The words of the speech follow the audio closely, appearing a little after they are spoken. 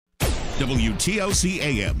WTLC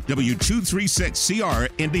AM,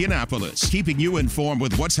 W236CR Indianapolis, keeping you informed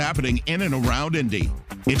with what's happening in and around Indy.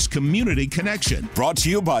 It's Community Connection, brought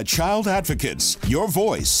to you by Child Advocates, your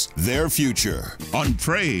voice, their future. On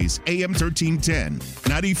Praise, AM 1310,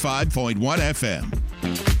 95.1 FM.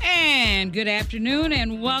 And good afternoon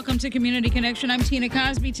and welcome to Community Connection. I'm Tina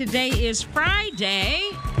Cosby. Today is Friday,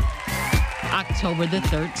 October the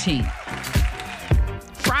 13th.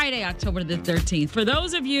 Friday, October the 13th. For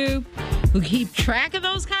those of you who keep track of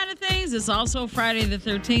those kind of things, it's also Friday the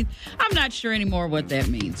 13th. I'm not sure anymore what that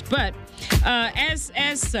means. But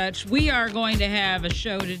as such, we are going to have a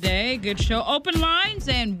show today. Good show. Open lines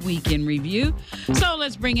and weekend review. So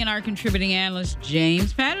let's bring in our contributing analyst,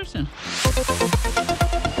 James Patterson.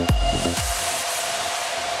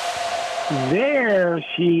 There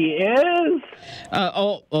she is.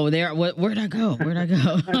 There. Where'd I go?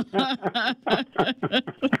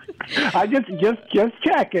 I just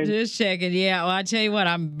checking. Just checking. Yeah. Well, I tell you what,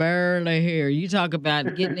 I'm barely here. You talk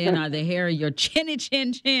about getting in on the hair of your chin.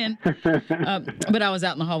 But I was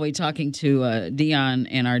out in the hallway talking to Dion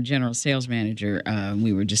and our general sales manager.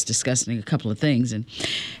 We were just discussing a couple of things, and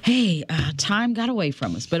hey, time got away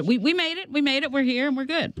from us, but we made it. We're here, and we're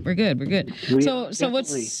good. So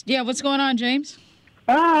what's going on, James?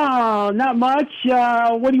 Oh, not much.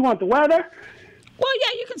 What do you want, the weather? Well, yeah,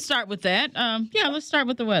 you can start with that. Let's start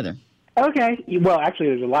with the weather. Okay. Well, actually,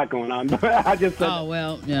 there's a lot going on, but I just said... Oh,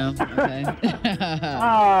 well, yeah, okay.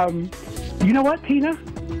 You know what, Tina?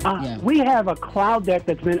 We have a cloud deck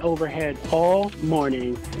that's been overhead all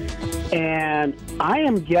morning, and I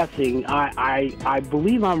am guessing, I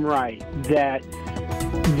believe I'm right, that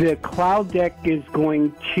the cloud deck is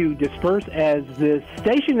going to disperse as the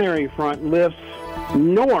stationary front lifts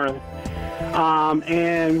north,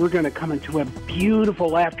 and we're going to come into a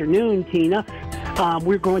beautiful afternoon, Tina.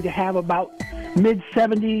 We're going to have about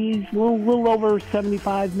mid-70s, a little over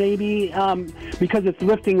 75 maybe, because it's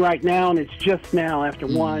lifting right now, and it's just now after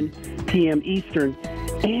 1 p.m. Eastern.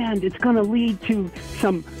 And it's going to lead to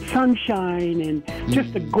some sunshine and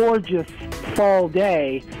just a gorgeous fall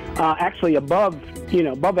day, actually above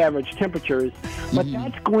average temperatures. But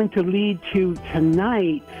that's going to lead to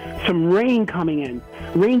tonight some rain coming in.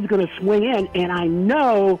 Rain's going to swing in, and I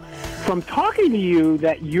know from talking to you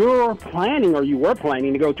that you were planning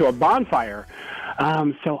to go to a bonfire.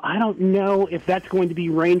 So I don't know if that's going to be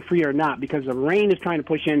rain-free or not, because the rain is trying to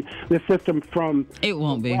push in the system from It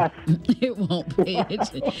won't be. west. It won't be.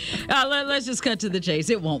 Let's just cut to the chase.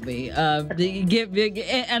 It won't be.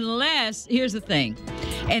 Unless, here's the thing,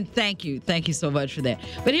 and thank you so much for that.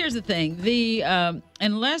 But here's the thing: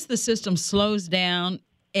 unless the system slows down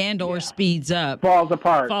and or speeds up, falls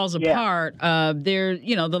apart. There,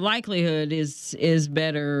 the likelihood is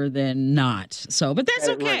better than not. So, but that's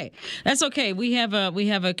okay. Right. That's okay. We have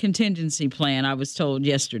a contingency plan, I was told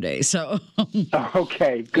yesterday. So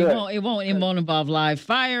okay, good. It won't involve live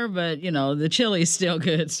fire, but the chili is still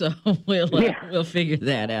good. So we'll figure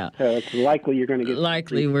that out. So it's likely you're going to get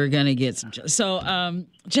we're going to get some chili. So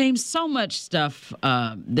James, so much stuff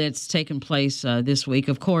that's taken place this week.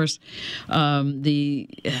 Of course, the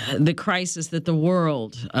crisis that the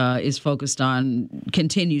world is focused on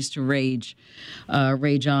continues to rage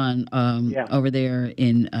on over there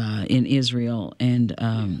in Israel, and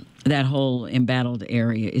that whole embattled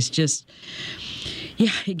area is just,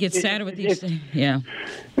 it gets sadder with each day.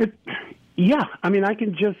 Yeah, I mean, I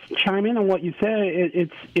can just chime in on what you said.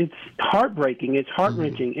 It's heartbreaking. It's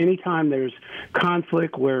heart-wrenching. Anytime there's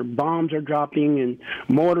conflict where bombs are dropping and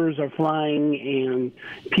mortars are flying and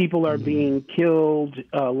people are being killed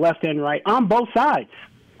left and right on both sides,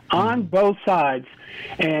 and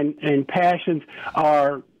passions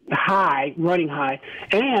are high, running high,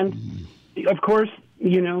 and of course,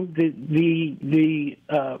 the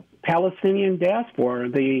Palestinian diaspora,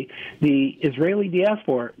 the Israeli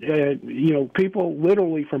diaspora, people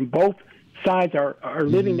literally from both sides are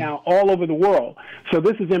living now all over the world. So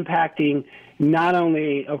this is impacting not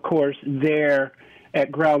only, of course, there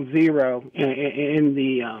at ground zero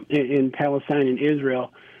in Palestine and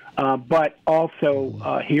Israel, but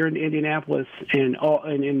also here in Indianapolis and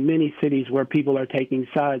in many cities where people are taking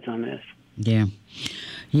sides on this. Yeah.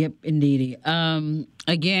 Yep, indeedy.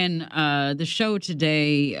 Again, the show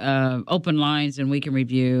today, open lines and weekend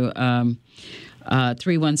review,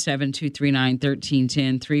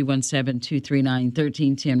 317-239-1310,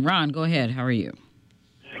 317-239-1310. Ron, go ahead. How are you?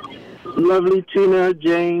 Lovely, Tina,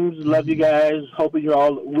 James. Love you guys.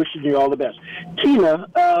 Wishing you all the best. Tina,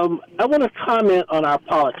 I want to comment on our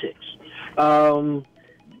politics.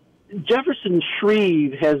 Jefferson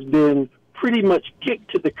Shreve has been pretty much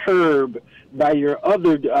kicked to the curb by your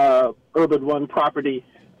other Urban One property,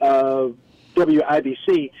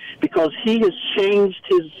 WIBC, because he has changed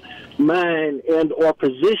his mind and or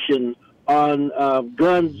position on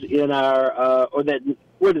guns in our or that,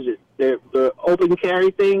 what is it, the open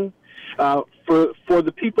carry thing, for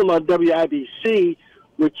the people on WIBC,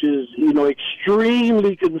 which is, you know,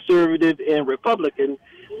 extremely conservative and Republican.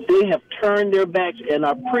 They have turned their backs and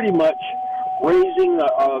are pretty much raising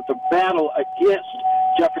the battle against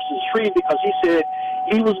Jefferson Shreve, because he said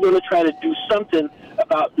he was going to try to do something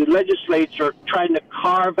about the legislature trying to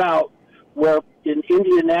carve out where in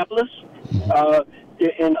Indianapolis,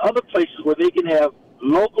 in other places where they can have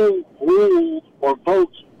local rules or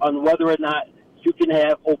votes on whether or not you can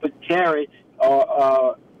have open carry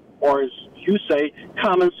or as you say,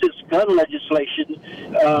 common sense gun legislation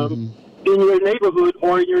in your neighborhood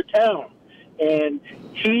or in your town. And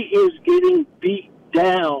he is getting beat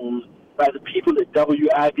down by the people at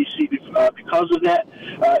WIBC because of that.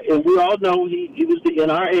 And we all know he was the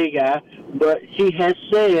NRA guy, but he has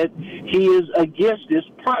said he is against this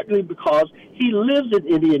partly because he lives in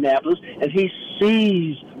Indianapolis and he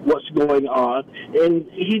sees what's going on. And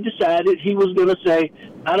he decided he was going to say,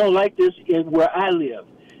 I don't like this in where I live.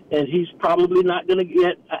 And he's probably not going to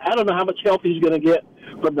get, I don't know how much help he's going to get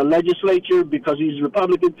from the legislature because he's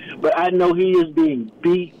Republican, but I know he is being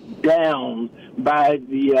beat down by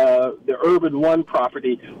the Urban One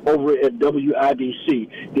property over at WIBC.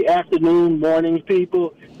 The afternoon, morning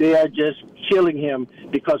people, they are just killing him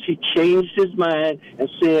because he changed his mind and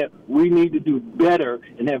said we need to do better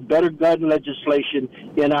and have better gun legislation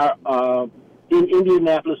in our in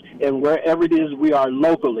Indianapolis and wherever it is we are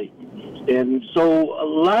locally. And so a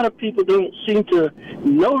lot of people don't seem to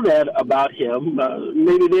know that about him.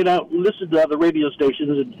 Maybe they don't listen to other radio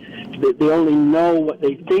stations, and they only know what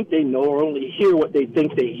they think they know or only hear what they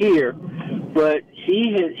think they hear. But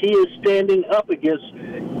he is standing up against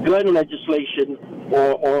gun legislation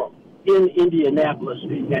or in Indianapolis,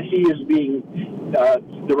 and he is being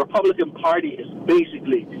the Republican Party has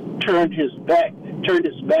basically turned its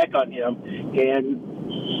back on him. And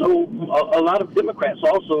so a lot of Democrats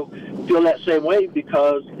also feel that same way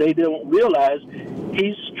because they don't realize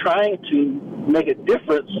he's trying to make a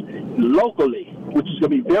difference locally, which is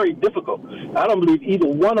going to be very difficult. I don't believe either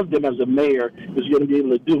one of them as a mayor is going to be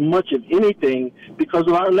able to do much of anything because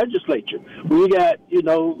of our legislature. We got, you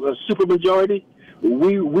know, a supermajority.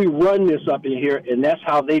 We run this up in here, and that's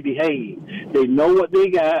how they behave. They know what they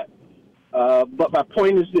got, but my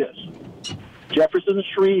point is this. Jefferson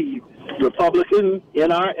Shreve, Republican,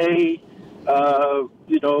 NRA,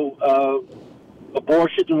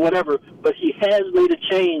 abortion and whatever, but he has made a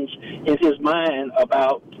change in his mind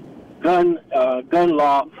about gun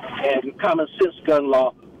law and common sense gun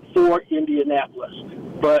law for Indianapolis.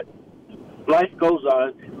 But life goes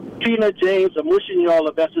on. Tina, James, I'm wishing you all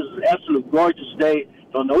the best. This is an absolute gorgeous day.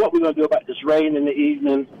 Don't know what we're going to do about this rain in the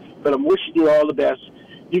evening, but I'm wishing you all the best.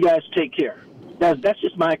 You guys take care. That's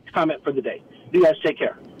just my comment for the day. You guys take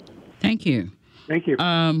care. Thank you. Thank you.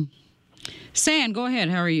 San, go ahead.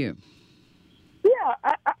 How are you? Yeah,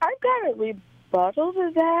 I got a rebuttal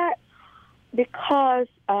to that because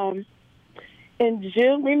in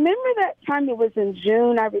June, remember that time it was in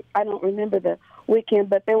June? I don't remember the weekend,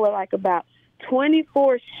 but there were like about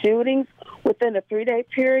 24 shootings within a 3-day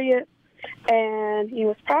period. And he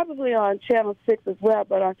was probably on Channel 6 as well,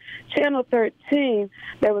 but on Channel 13,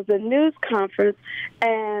 there was a news conference,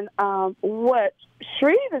 and what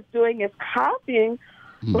Shreve is doing is copying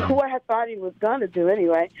what I thought he was going to do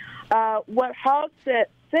anyway, what Hogg said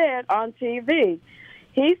on TV.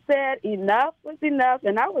 He said enough was enough,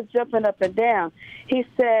 and I was jumping up and down. He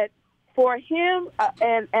said for him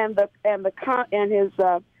and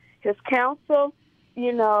his counsel,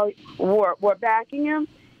 you know, were backing him.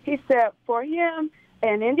 He said for him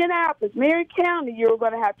in Indianapolis, Marion County, you were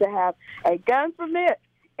going to have a gun permit.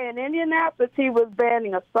 In Indianapolis, he was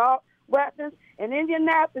banning assault weapons. In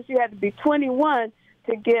Indianapolis, you had to be 21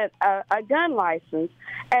 to get a gun license.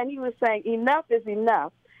 And he was saying enough is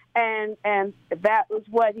enough. And that was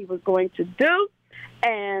what he was going to do.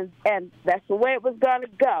 And that's the way it was going to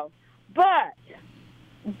go. But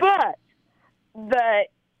the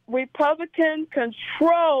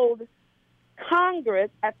Republican-controlled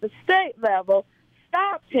Congress at the state level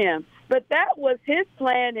stopped him. But that was his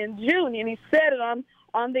plan in June, and he said it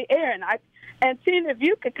on the air. And Tina, if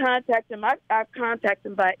you could contact him, I've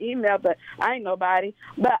contacted him by email, but I ain't nobody.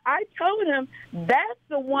 But I told him that's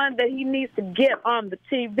the one that he needs to get on the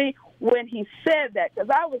TV when he said that,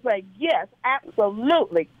 because I was like, yes,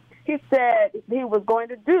 absolutely. He said he was going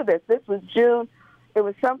to do this. This was June. It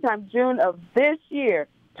was sometime June of this year,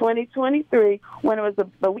 2023, when it was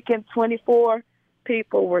the weekend 24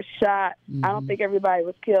 people were shot. I don't think everybody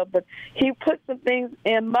was killed, but he put some things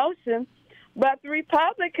in motion. But the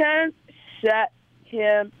Republicans shut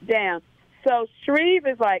him down. So Shreve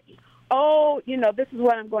is like, oh, this is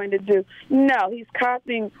what I'm going to do. No, he's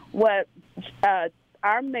copying what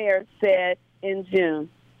our mayor said in June.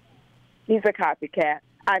 He's a copycat.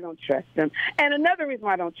 I don't trust him. And another reason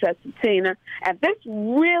why I don't trust him, Tina, and this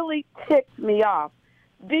really ticked me off,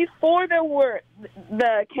 before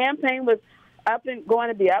the campaign was going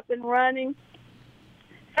to be up and running,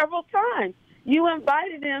 several times you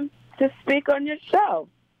invited him to speak on your show.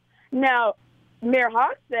 Now, Mayor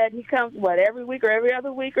Hawk said he comes, every week or every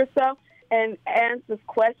other week or so, and answers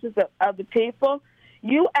questions of the people.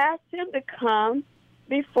 You asked him to come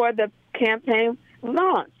before the campaign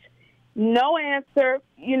launched. No answer.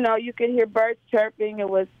 You could hear birds chirping. It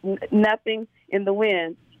was nothing in the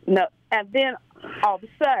wind. No, and then all of a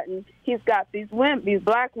sudden, he's got these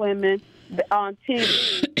black women on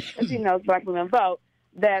TV, because he knows black women vote,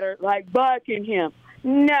 that are like bucking him.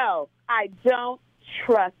 No, I don't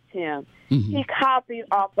trust him. He copied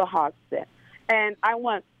off the Hogsett. And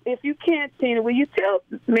if you can't, Tina, will you tell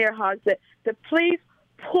Mayor Hogsett to please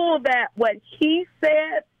pull what he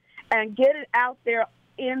said and get it out there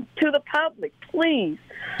into the public, please.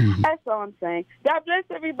 That's all I'm saying. God bless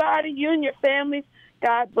everybody, you and your families.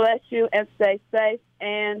 God bless you, and stay safe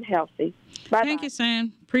and healthy. Bye-bye. Thank you,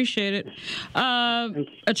 Sam. Appreciate it.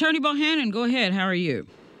 Attorney Bohannon, go ahead. How are you?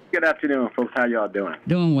 Good afternoon, folks. How y'all doing?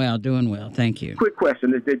 Doing well. Thank you. Quick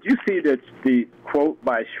question. Did you see the quote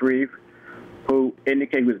by Shreve, who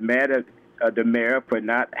indicated he was mad at the mayor for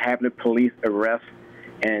not having the police arrest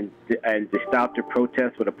and to stop the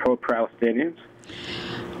protest for the pro-Palestinians?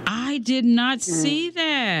 I did not see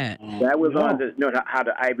that. That was on how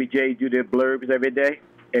the IBJ do their blurbs every day,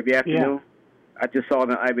 every afternoon. Yeah. I just saw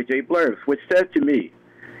the IBJ blurbs, which says to me,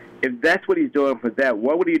 if that's what he's doing for that,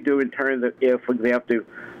 what would he do in terms of if, for example,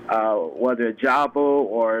 whether Jabo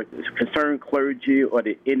or concerned clergy or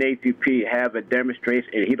the NAACP have a demonstration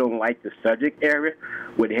and he don't like the subject area,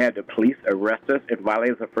 would he have the police arrest us and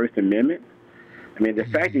violate the First Amendment? I mean, the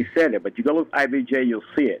fact he said it, but you go look at IBJ, you'll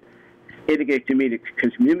see it. Indicate to me the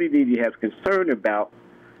community he has concern about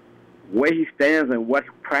where he stands and what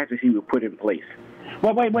practice he would put in place.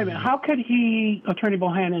 Well, wait a minute. How could he, Attorney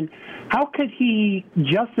Bohannon, how could he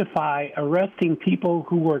justify arresting people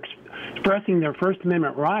who were expressing their First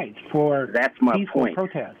Amendment rights for peaceful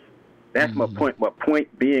protests? That's my point. My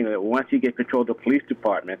point being that once you get control of the police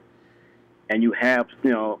department and you have,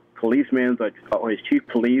 policemen or his chief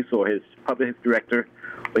police or his public director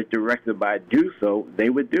was directed by do so,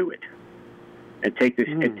 they would do it and take the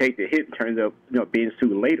hit in terms of being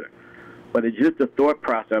sued later. But it's just the thought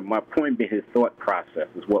process. My point being his thought process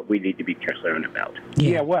is what we need to be concerned about.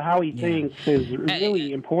 Yeah, how he thinks is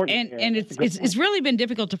really important. And it's really been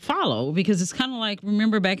difficult to follow because it's kind of like,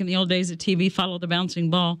 remember back in the old days of TV, follow the bouncing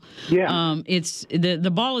ball? Yeah. It's the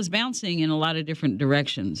ball is bouncing in a lot of different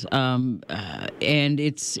directions. And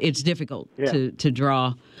it's difficult to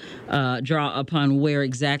draw upon where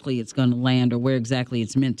exactly it's going to land or where exactly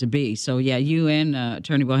it's meant to be. So, you and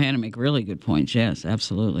Attorney Bohannon make really good points. Yes,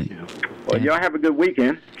 absolutely. Yeah. Well, y'all have a good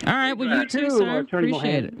weekend. All right. Well, you too, sir.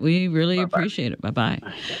 Appreciate it. We really appreciate it. Bye-bye.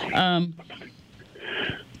 I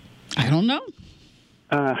don't know.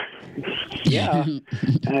 That's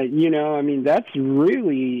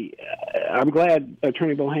really. I'm glad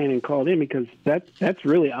Attorney Bohannon called in because that's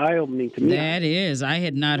really eye-opening to me. That is. I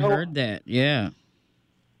had not heard that. Yeah.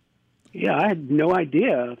 Yeah, I had no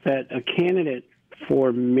idea that a candidate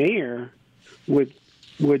for mayor would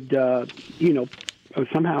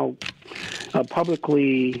somehow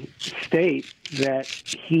publicly state that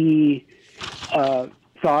he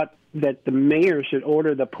thought that the mayor should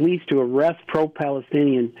order the police to arrest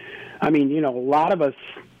pro-Palestinian. I mean, a lot of us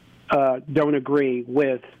don't agree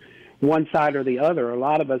with one side or the other. A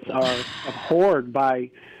lot of us are abhorred by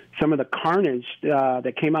some of the carnage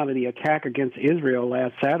that came out of the attack against Israel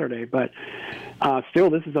last Saturday. But still,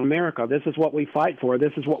 this is America. This is what we fight for.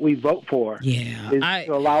 This is what we vote for. Yeah.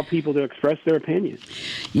 To allow people to express their opinions.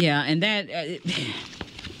 Yeah, and that,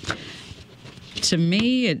 to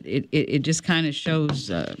me, it just kind of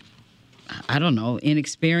shows, I don't know,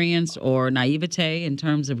 inexperience or naivete in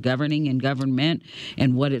terms of governing and government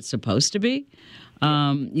and what it's supposed to be.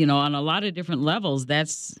 On a lot of different levels,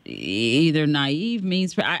 that's either naive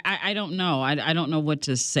means. I don't know. I don't know what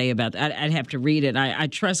to say about that. I'd have to read it. I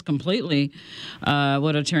trust completely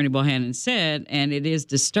what Attorney Bohannon said, and it is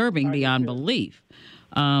disturbing beyond belief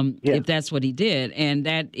if that's what he did. And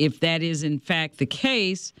that if that is in fact the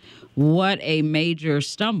case, what a major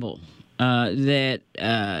stumble that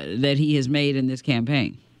he has made in this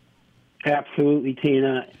campaign. Absolutely,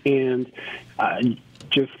 Tina. And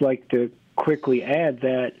just like to quickly add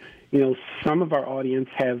that, some of our audience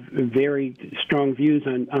have very strong views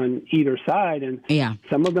on either side, and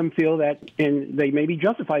some of them feel that, and they may be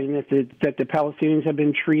justified in this, that the Palestinians have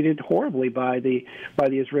been treated horribly by the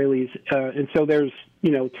Israelis, and so there's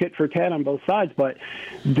tit for tat on both sides. But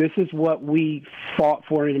this is what we fought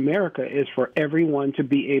for in America: is for everyone to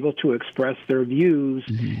be able to express their views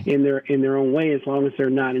in their own way, as long as they're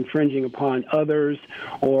not infringing upon others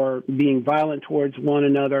or being violent towards one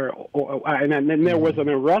another. And then there was an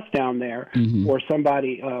arrest down there for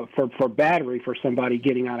somebody for battery for somebody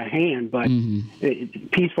getting out of hand. But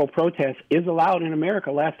peaceful protest is allowed in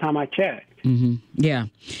America. Last time I checked. Yeah,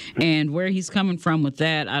 and where he's coming from with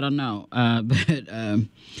that, I don't know. But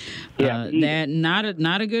that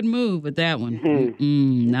not a good move with that one.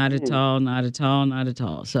 Not at all. Not at all. Not at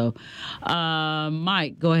all. So,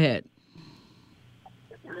 Mike, go ahead.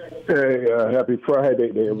 Hey, happy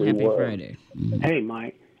Friday to everyone. Happy Friday. Hey,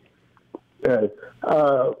 Mike. Hey,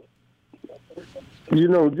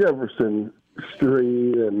 Jefferson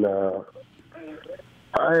Street, and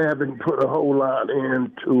I haven't put a whole lot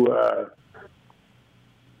into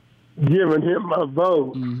giving him my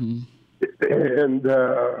vote. And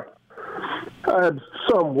I've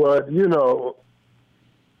somewhat,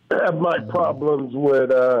 have my problems with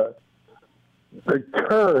the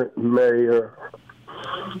current mayor.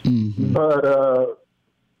 But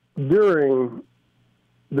during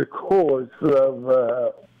the course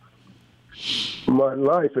of my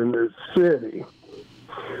life in this city,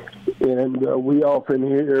 and we often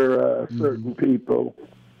hear certain people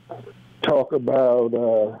talk about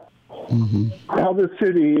how the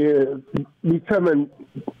city is becoming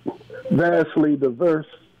vastly diverse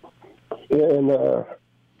and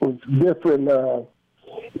with different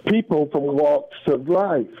people from walks of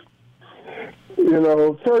life.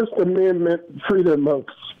 First Amendment, freedom of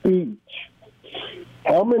speech.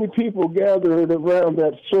 How many people gathered around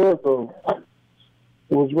that circle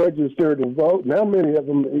was registered to vote, and how many of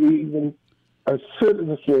them even are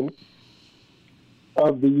citizens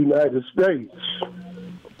of the United States?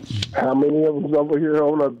 How many of them over here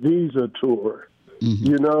on a visa tour?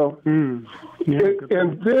 And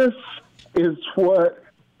this is what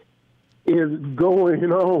is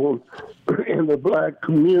going on in the black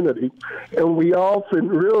community, and we often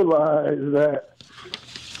realize that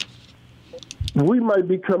we might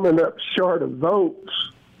be coming up short of votes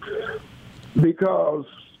because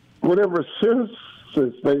whatever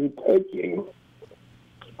census they're taking,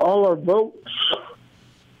 all our votes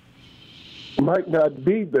might not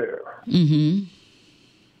be there.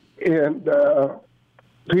 And,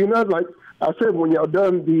 like I said, when y'all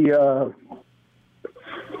done the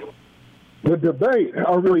debate,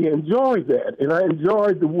 I really enjoyed that. And I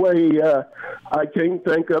enjoyed the way, I can't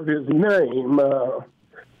think of his name,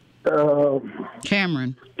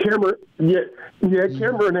 Cameron. Cameron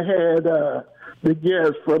had the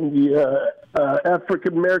guest from the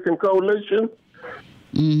African American Coalition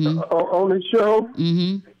on the show.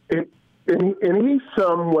 And he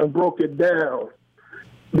somewhat broke it down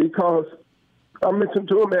because I mentioned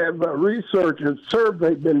to him have research and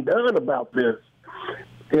survey been done about this,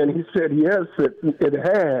 and he said yes, it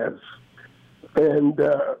has, and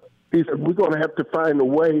he said we're going to have to find a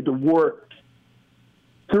way to work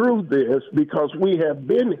through this because we have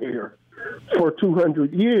been here for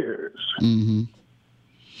 200 years.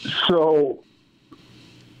 So,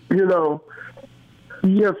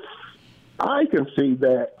 yes, I can see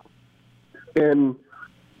that. And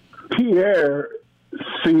Pierre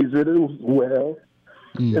sees it as well.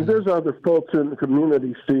 And there's other folks in the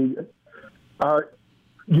community see it.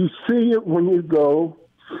 You see it when you go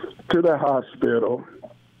to the hospital.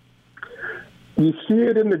 You see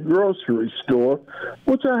it in the grocery store,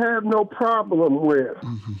 which I have no problem with.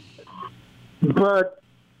 But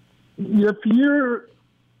if you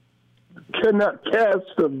cannot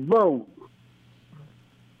cast a vote,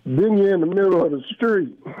 then you're in the middle of the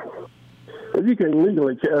street. If you can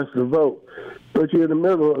legally cast a vote, but you're in the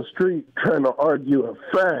middle of the street trying to argue a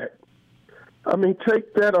fact, I mean,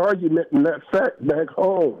 take that argument and that fact back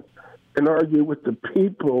home and argue with the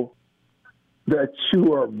people that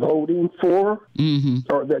you are voting for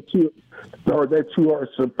or that you are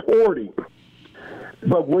supporting.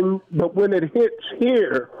 But when it hits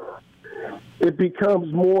here, it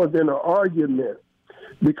becomes more than an argument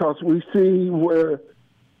because we see where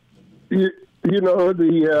the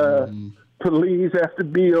police have to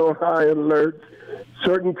be on high alert.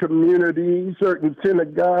 Certain communities, certain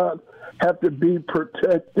synagogues have to be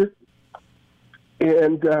protected.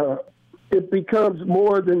 And it becomes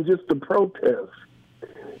more than just a protest.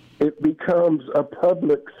 it becomes a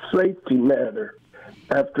public safety matter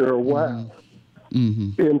after a while.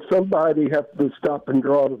 Mm-hmm. And somebody has to stop and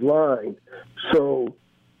draw the line. So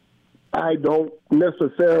I don't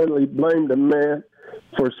necessarily blame the man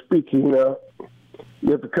for speaking up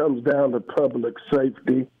if it comes down to public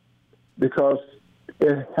safety, because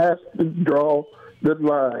it has to draw the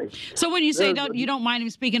line. So when you say you don't mind him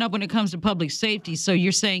speaking up when it comes to public safety, so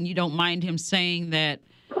you're saying you don't mind him saying that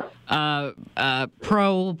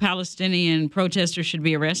pro-Palestinian protesters should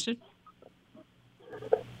be arrested?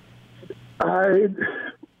 I'm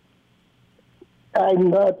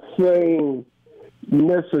not saying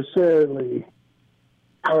necessarily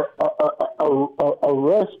arrest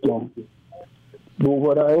them, but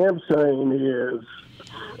what I am saying is,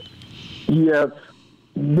 yes,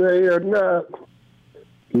 they are not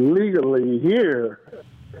legally here.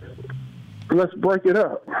 Let's break it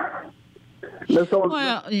up. Let's hold.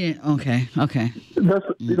 Well, yeah, okay. Let's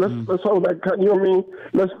hold that. You know what I mean?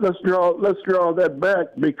 Let's draw that back,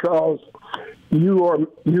 because you are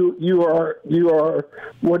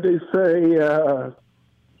what they say,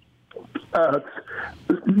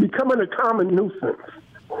 becoming a common nuisance.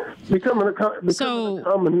 Becoming a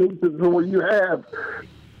common nuisance where you have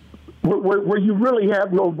where you really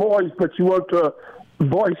have no voice, but you want to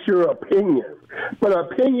voice your opinion. But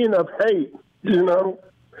opinion of hate,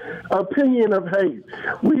 opinion of hate.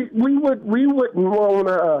 We wouldn't want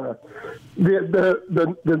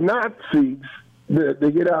the Nazis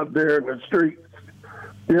to get out there in the streets,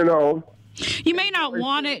 You may not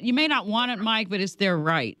want it. You may not want it, Mike, but it's their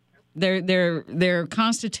right. Their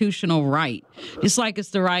constitutional right. It's like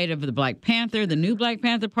it's the right of the Black Panther, the new Black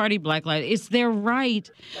Panther Party, Black Lives. It's their right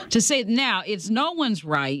to say. Now, it's no one's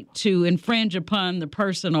right to infringe upon the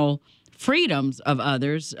personal freedoms of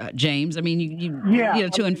others, James. I mean,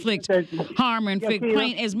 to inflict harm or inflict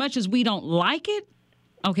pain. As much as we don't like it.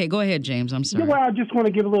 Okay, go ahead, James. I'm sorry. Well, I just want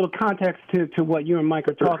to give a little context to what you and Mike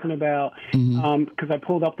are talking about, because I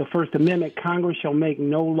pulled up the First Amendment. Congress shall make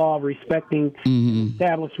no law respecting the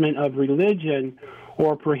establishment of religion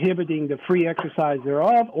or prohibiting the free exercise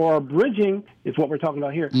thereof, or abridging, is what we're talking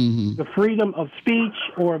about here, the freedom of speech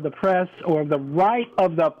or of the press or the right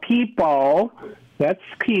of the people, that's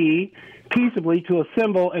key, peaceably to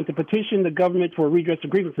assemble and to petition the government for redress of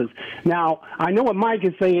grievances. Now, I know what Mike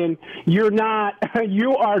is saying. You are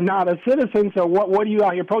not a citizen, so what are you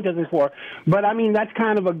out here protesting for? But I mean, that's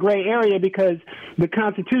kind of a gray area, because the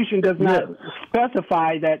Constitution does not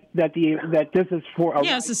specify that this is for a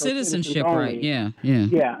it's a citizenship right. The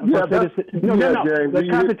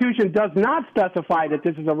Constitution does not specify that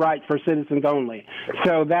this is a right for citizens only.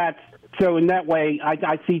 So in that way,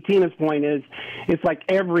 I see Tina's point is it's like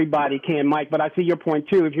everybody can, Mike. But I see your point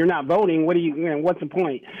too. If you're not voting, what's the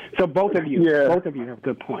point? So both of you have a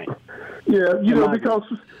good point. Yeah, because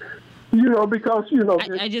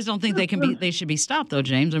I just don't think they should be stopped, though,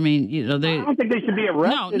 James. I mean, I don't think they should be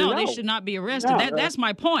arrested. No, they should not be arrested. That's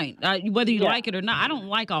my point. Whether you like it or not, I don't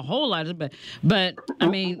like a whole lot of it, but I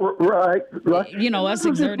mean, right. Us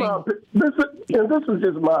exerting. This is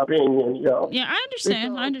just my opinion, Yeah, I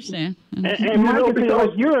understand. And Mike, because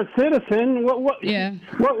you're a citizen, what? Yeah.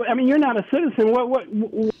 I mean, you're not a citizen. What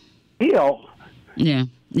deal?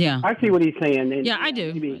 Yeah. I see what he's saying. Yeah, I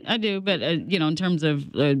do. But, in terms of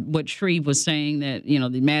what Shreve was saying, that, they're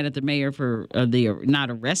mad at the mayor for the not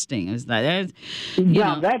arresting. That's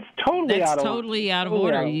totally out of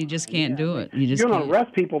order. You just can't do it. You don't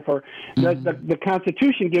arrest people for the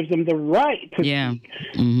Constitution gives them the right to speak.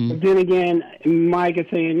 But then again, Mike is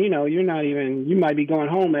saying, you're not even, you might be going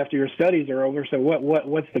home after your studies are over. So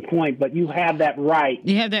what's the point? But you have that right.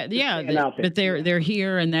 You have that, but they're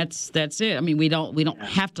here, and that's it. I mean, we don't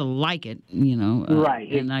have to like it, right?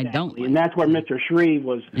 And exactly. I don't, and that's where Mr. Shreve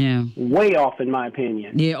was way off, in my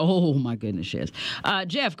opinion. Yeah. Oh my goodness, yes.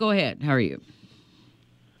 Jeff, go ahead. How are you?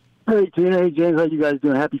 Hey, Tina. Hey, James. How you guys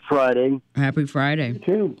doing? Happy Friday. Happy Friday.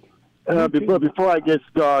 You too. Before I get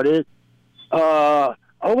started, I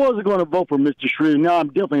wasn't going to vote for Mr. Shreve. Now I'm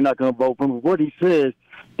definitely not going to vote for him. What he says,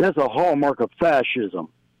 that's a hallmark of fascism.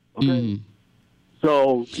 Okay.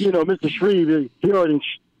 So Mr. Shreve, he already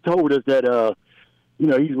told us that.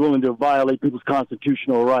 He's willing to violate people's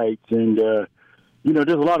constitutional rights. And, there's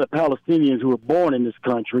a lot of Palestinians who are born in this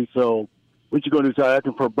country. So what you going to do, start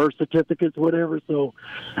asking for birth certificates or whatever? So,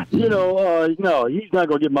 no, he's not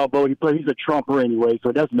going to get my vote. He's a Trumper anyway,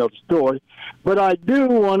 so that's another story. But I do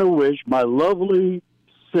want to wish my lovely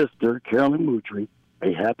sister, Carolyn Moutry,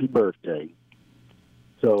 a happy birthday.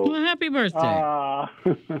 So, well, happy birthday. Her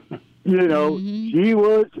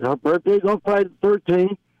birthday's on Friday the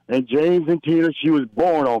 13th. And James and Tina, she was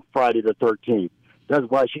born on Friday the 13th. That's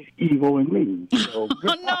why she's evil and mean. So.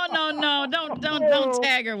 No. Don't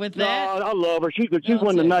tag her with that. No, I love her. She's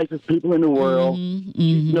one of the nicest people in the world.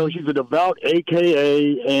 She's a devout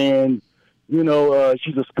AKA, and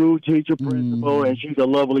she's a school teacher, principal, and she's a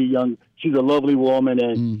lovely woman.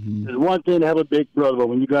 And there's one thing to have a big brother, but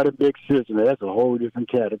when you got a big sister, that's a whole different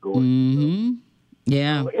category.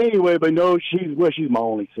 Yeah. So anyway, but no, she's my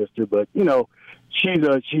only sister, but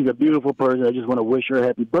she's a beautiful person. I just want to wish her a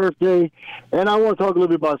happy birthday, and I want to talk a little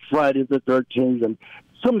bit about Friday the 13th and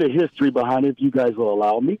some of the history behind it, if you guys will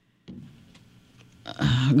allow me.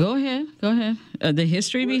 Go ahead. The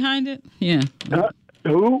history behind it? Yeah.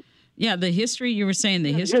 Who? Yeah, the history. You were saying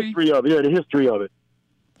the history? The history of it.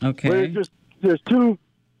 Okay. But there's two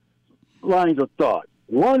lines of thought.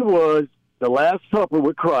 One was the Last Supper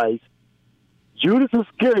with Christ. Judas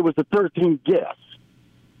Iscariot was the 13th guest.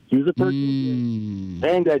 He was the 13th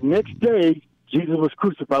guest. And that next day, Jesus was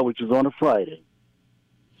crucified, which was on a Friday.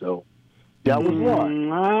 So that was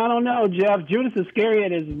one. I don't know, Jeff. Judas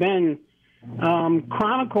Iscariot has been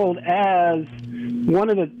chronicled as one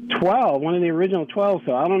of the 12, one of the original 12.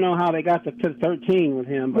 So I don't know how they got to 13 with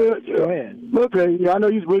him. But go ahead. Okay, yeah, I know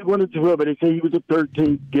he's one of the 12, but they say he was the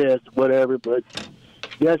 13th guest, whatever. But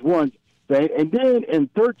that's one thing. And then in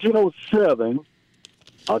 1307,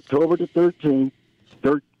 October the 13th,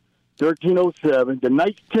 1307, the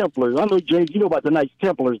Knights Templars. I know, James, you know about the Knights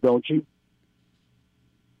Templars, don't you?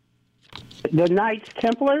 The Knights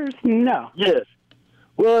Templars? No. Yes.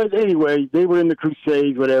 Well, anyway, they were in the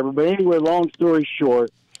Crusades, whatever. But anyway, long story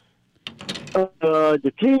short,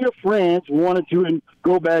 the King of France wanted to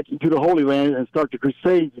go back into the Holy Land and start the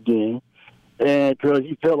Crusades again, and because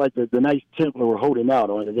he felt like the Knights Templar were holding out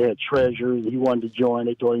on it. They had treasures. He wanted to join.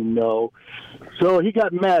 They told him no. So he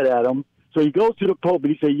got mad at them. So he goes to the Pope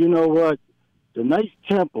and he said, you know what? The Knights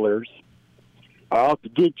Templars are out to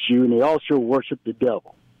get you, and they also worship the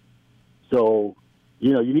devil. So,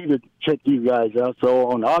 you need to check these guys out.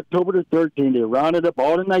 So on October the 13th, they rounded up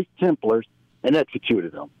all the Knights Templars and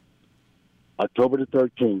executed them. October the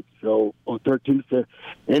 13th. So on 13th,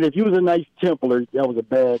 and if you was a Knights Templar, that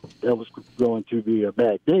was going to be a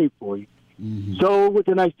bad day for you. So what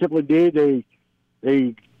the Knights Templar did,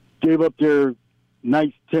 they gave up their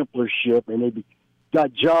Knights Templarship and they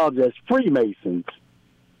got jobs as Freemasons.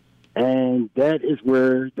 And that is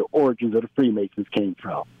where the origins of the Freemasons came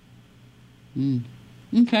from.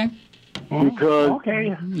 Okay. Because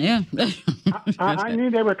yeah, I knew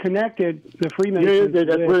they were connected. The Freemasons. Yeah,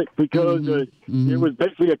 that's right. Because there was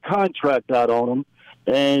basically a contract out on them,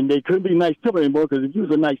 and they couldn't be Knights Templar anymore. Because if you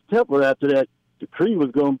was a Knights Templar after that decree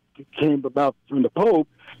came about from the Pope,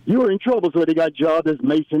 you were in trouble. So they got jobs as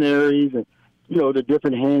Masonaries and the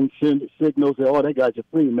different hand signals. And that guy's a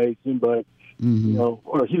Freemason, but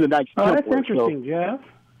or he's a Knights Templar. That's interesting, Jeff.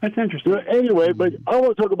 That's interesting. So anyway, but I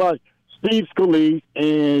want to talk about Steve Scalise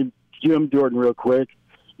and Jim Jordan real quick.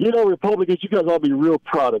 Republicans, you guys all be real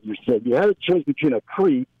proud of yourself. You had a choice between a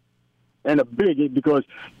creep and a bigot because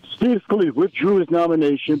Steve Scalise withdrew his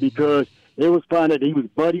nomination because it was found that he was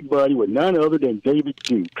buddy-buddy with none other than David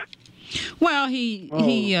Duke. Well,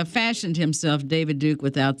 he fashioned himself David Duke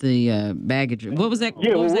without the baggage. What was that?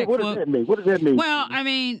 Yeah, what does that mean? What does that mean? Well, I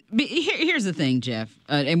mean, here's the thing, Jeff,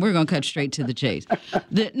 and we're going to cut straight to the chase.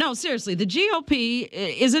 No, seriously, the GOP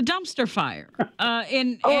is a dumpster fire,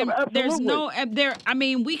 and there's no there. I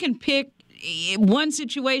mean, we can pick one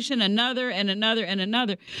situation, another, and another, and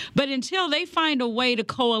another. But until they find a way to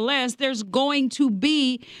coalesce, there's going to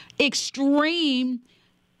be extreme,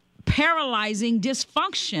 paralyzing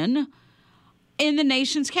dysfunction in the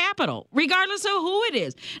nation's capital, regardless of who it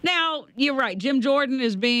is. Now, you're right. Jim Jordan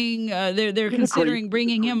is being, they're considering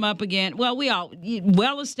bringing him up again. Well,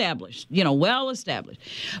 well established.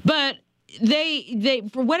 But they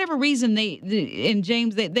for whatever reason,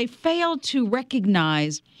 they failed to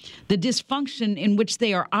recognize the dysfunction in which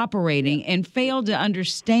they are operating and failed to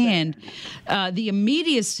understand the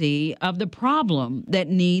immediacy of the problem that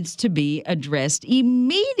needs to be addressed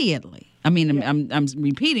immediately. I mean, I'm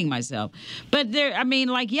repeating myself, but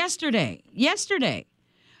like yesterday,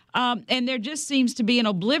 and there just seems to be an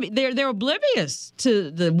oblivion. They're oblivious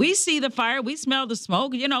to we see the fire, we smell the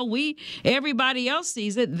smoke. Everybody else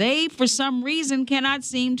sees it. They, for some reason, cannot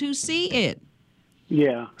seem to see it.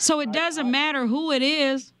 Yeah. So it doesn't matter who it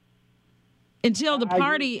is until the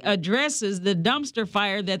party addresses the dumpster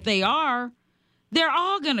fire that they are. They're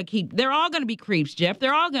all going to be creeps, Jeff.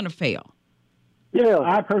 They're all going to fail. Yeah,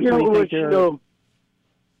 I personally think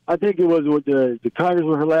I think it was with the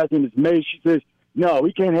Congresswoman, her last name is May. She says, no,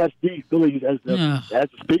 we can't have Steve Scalise as the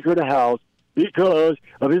Speaker of the House because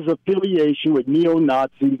of his affiliation with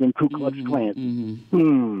neo-Nazis and Ku Klux Klan.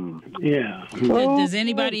 Yeah. Does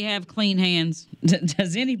anybody have clean hands?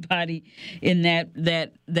 Does anybody in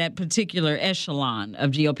that particular echelon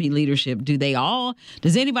of GOP leadership,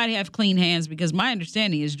 does anybody have clean hands? Because my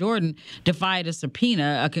understanding is Jordan defied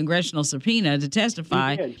a congressional subpoena to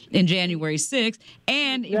testify in January 6th,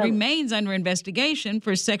 and remains under investigation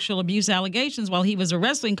for sexual abuse allegations while he was a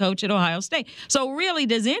wrestling coach at Ohio State. So really,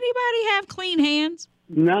 does anybody have clean hands?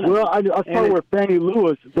 None of Well, I saw where Fannie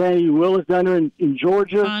Willis down there in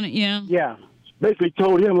Georgia. Yeah. Basically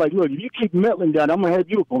told him, like, look, if you keep meddling down, I'm going to have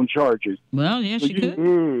you up on charges. Well, yeah, she could.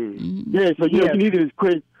 Yeah, so you need to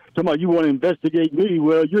quit. Talking about you want to investigate me.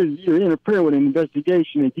 Well, you're interfering with an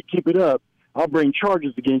investigation, and you keep it up, I'll bring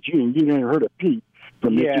charges against you, and you didn't hurt a peep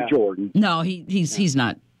from Mr. Jordan. No, he's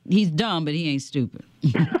not. He's dumb, but he ain't stupid.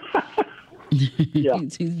 Yeah.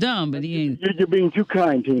 He's dumb, but he ain't. You're being too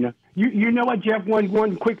kind, Tina. You know what, Jeff?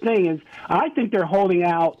 One quick thing is, I think they're holding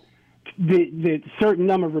out the certain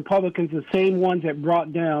number of Republicans, the same ones that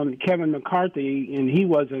brought down Kevin McCarthy, and he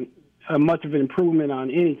wasn't much of an improvement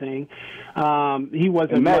on anything. He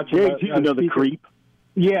wasn't and Matt much Gaetz, of he's another creep.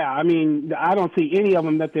 Yeah, I mean, I don't see any of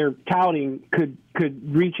them that they're touting could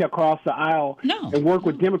reach across the aisle and work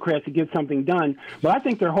with Democrats to get something done. But I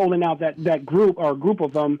think they're holding out that group or a group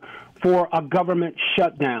of them for a government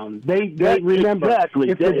shutdown. They remember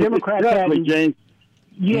if the Democrats hadn't, James.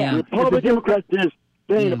 Yeah, the Democrats did this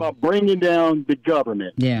thing about bringing down the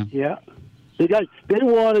government. Yeah. They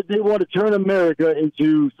want to turn America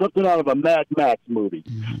into something out of a Mad Max movie.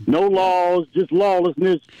 No laws, just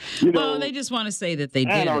lawlessness. Well, they just want to say that they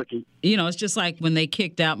did anarchy. it. It's just like when they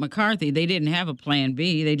kicked out McCarthy, they didn't have a plan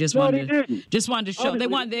B. They just wanted to show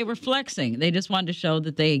they were flexing. They just wanted to show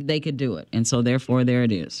that they could do it, and so therefore there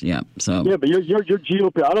it is. Yeah. So but you're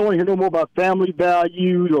GOP. I don't want to hear no more about family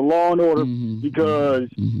values or law and order because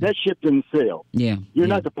that ship didn't sail. Yeah. You're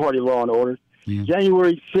not the party of law and order. Yeah.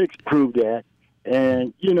 January 6th proved that.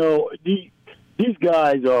 And, these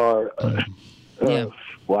guys are,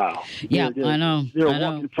 wow. Yeah, I know. They're a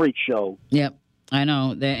walking freak show. Yep. I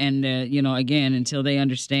know that, and again, until they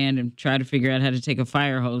understand and try to figure out how to take a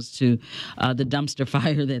fire hose to the dumpster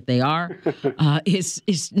fire that they are,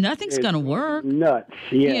 nothing's going to work. Nuts.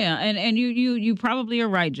 Yeah. Yeah, and you probably are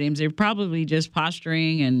right, James. They're probably just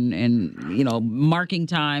posturing and marking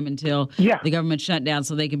time until the government shut down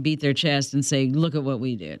so they can beat their chest and say, "Look at what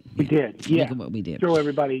we did. We did. Yeah. Look at what we did." Show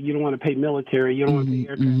everybody you don't want to pay military, you don't want to pay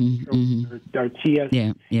air traffic or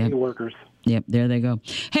TSA workers. Yep, there they go.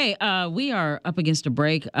 Hey, we are up against a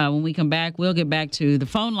break. When we come back, we'll get back to the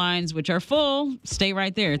phone lines, which are full. Stay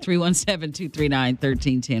right there,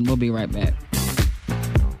 317-239-1310. We'll be right back.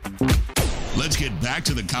 Let's get back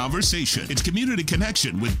to the conversation. It's Community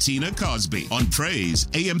Connection with Tina Cosby on Praise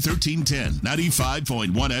AM 1310,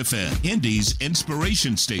 95.1 FM, Indy's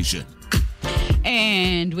Inspiration Station.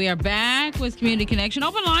 And we are back with Community Connection.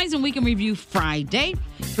 Open lines and we can review Friday.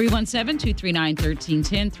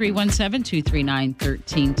 317-239-1310.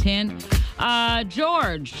 317-239-1310.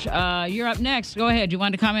 George, you're up next. Go ahead. You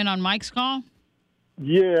want to comment on Mike's call?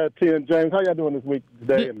 Yeah, Tim, James, how y'all doing this week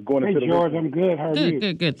today? Hey, George, I'm good. How are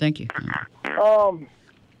you? Good. Thank you.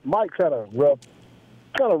 Mike kind of rubbed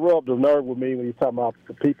the nerve with me when he's talking about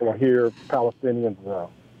the people are here, Palestinians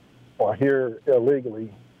are here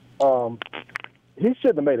illegally. He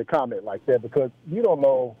shouldn't have made a comment like that because you don't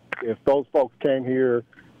know if those folks came here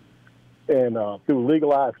and through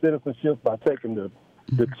legalized citizenship by taking the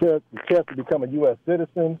test to become a U.S.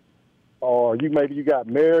 citizen, or maybe you got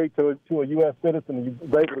married to a U.S. citizen and you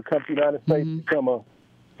were able to come to the United States and become a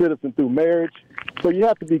citizen through marriage. So you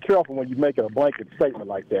have to be careful when you make a blanket statement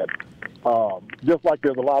like that. Just like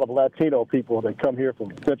there's a lot of Latino people that come here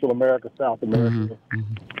from Central America, South America.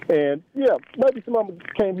 And, maybe some of them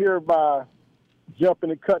came here by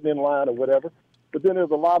jumping and cutting in line or whatever. But then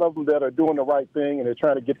there's a lot of them that are doing the right thing and they're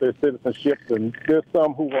trying to get their citizenship, and there's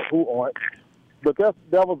some who aren't. But that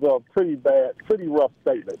was a pretty rough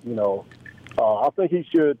statement, I think he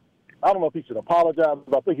should, I don't know if he should apologize,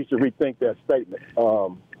 but I think he should rethink that statement.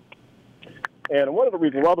 And one of the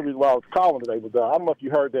reasons, why I was calling today was, I don't know if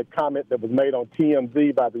you heard that comment that was made on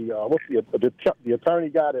TMZ by the attorney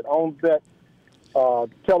guy that owns that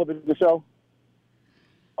television show?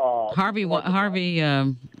 Harvey. He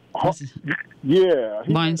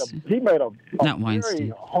made a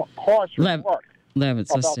very harsh remark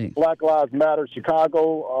about Black Lives Matter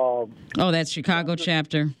Chicago. That's Chicago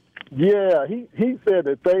chapter. Yeah, he said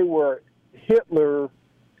that they were Hitler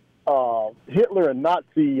and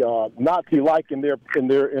Nazi-like in their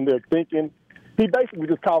thinking. He basically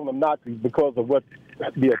just called them Nazis because of what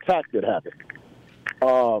the attack that happened.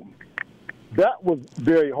 that was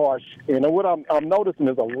very harsh. And what I'm noticing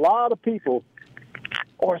is a lot of people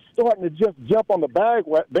are starting to just jump on the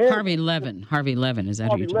bandwagon. Harvey Levin, is that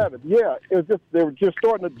Harvey Levin? Yeah, it's just they were just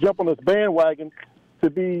starting to jump on this bandwagon to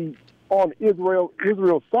be on Israel's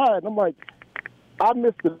side. And I'm like, I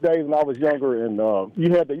miss the days when I was younger, and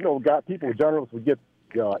you had journalists would get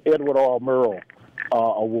Edward R. Murrow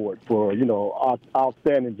Award for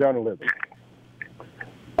outstanding journalism.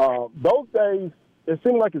 Those days, it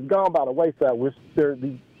seems like it's gone by the wayside.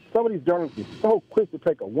 Some of these journalists are so quick to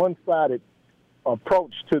take a one-sided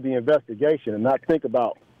approach to the investigation and not think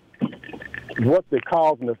about what the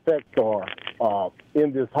cause and effects are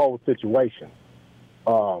in this whole situation.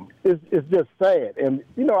 It's just sad. And,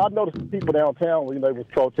 I noticed people downtown, they was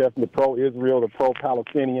protesting the pro-Israel, the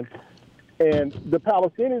pro-Palestinian. And the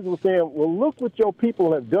Palestinians were saying, well, look what your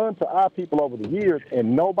people have done to our people over the years.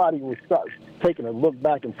 And nobody was taking a look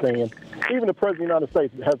back and saying, even the President of the United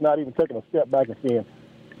States has not even taken a step back and saying,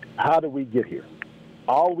 how did we get here?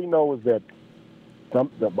 All we know is that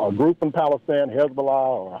a group in Palestine, Hezbollah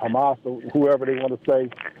or Hamas or whoever they want to say,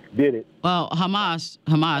 did it. Well, Hamas,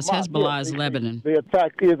 Hezbollah is Lebanon. They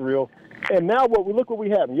attacked Israel, and now look what we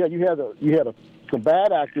have. Yeah, you had some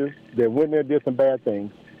bad actors that went there and did some bad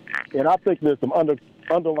things, and I think there's some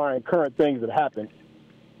underlying current things that happened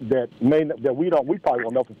that we probably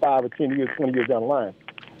won't know for 5 or 10 years, 20 years down the line.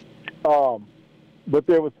 But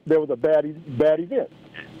there was a bad event,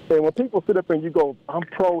 and when people sit up and you go, I'm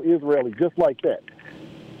pro-Israeli, just like that.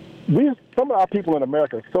 Some of our people in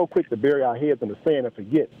America are so quick to bury our heads in the sand and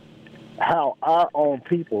forget how our own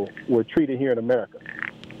people were treated here in America.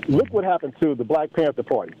 Look what happened to the Black Panther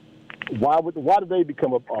Party. Why did they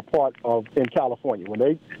become a part of in California? When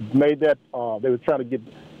they made that, they were trying to get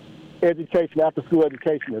education, after-school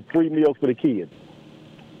education, and 3 meals for the kids.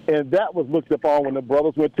 And that was looked upon when the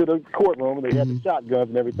brothers went to the courtroom and they had the shotguns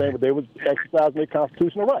and everything, but they was exercising their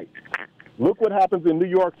constitutional rights. Look what happens in New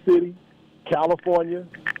York City, California.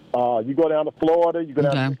 You go down to Florida, you go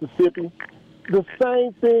down to Mississippi. The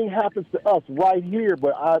same thing happens to us right here,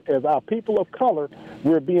 but as our people of color,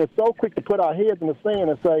 we're being so quick to put our heads in the sand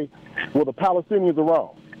and say, well, the Palestinians are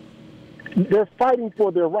wrong. They're fighting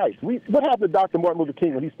for their rights. What happened to Dr. Martin Luther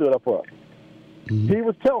King when he stood up for us? He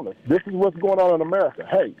was telling us, this is what's going on in America.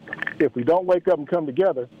 Hey, if we don't wake up and come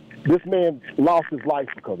together, this man lost his life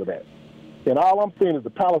because of that. And all I'm saying is the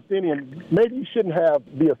Palestinian, maybe you shouldn't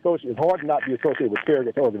be associated. It's hard to not be associated with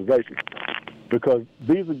terrorist organizations because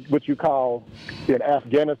these are what you call, in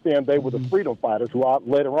Afghanistan, they were the freedom fighters who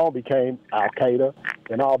later on became Al-Qaeda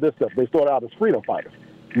and all this stuff. They started out as freedom fighters.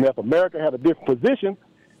 And if America had a different position,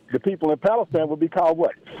 the people in Palestine would be called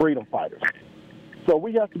what? Freedom fighters. So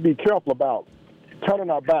we have to be careful about turning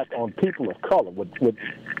our back on people of color with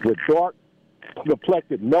dark,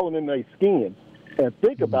 complected melanin in their skin and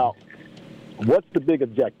think about what's the big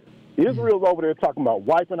objective. Israel's over there talking about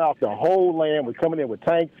wiping out the whole land. We're coming in with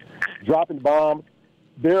tanks, dropping bombs.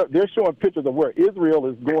 They're showing pictures of where Israel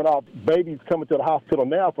is going off. Babies coming to the hospital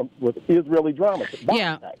now with Israeli drama.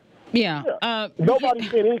 Yeah. Nobody's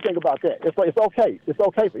saying anything about that. It's okay. It's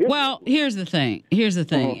okay for Israel. Well, here's the thing.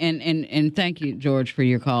 And thank you, George, for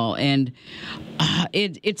your call. And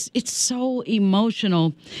it's so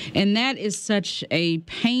emotional, and that is such a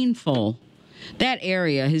painful. That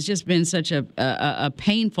area has just been such a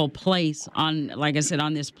painful place like I said,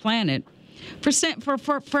 on this planet for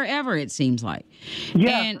forever. It seems like.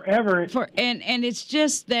 Yeah, forever. And it's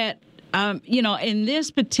just that. In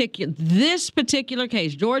this particular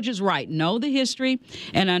case, George is right. Know the history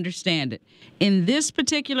and understand it. In this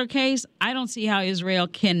particular case, I don't see how Israel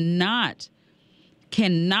cannot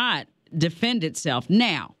defend itself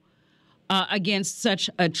now against such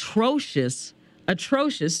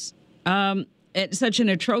such an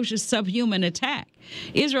atrocious subhuman attack.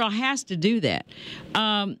 Israel has to do that.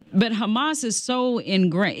 But Hamas is so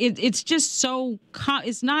ingrained. It's just so,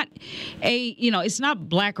 it's not it's not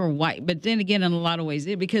black or white, but then again, in a lot of ways,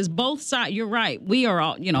 because both sides, you're right. We are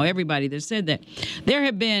all, everybody that said that. There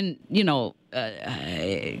have been,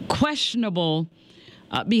 questionable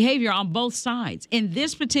behavior on both sides. In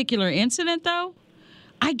this particular incident, though,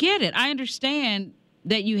 I get it. I understand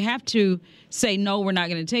that you have to say, no, we're not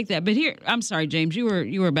going to take that. But here, I'm sorry, James, you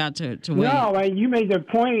were about to weigh in. No, you made the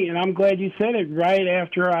point, and I'm glad you said it right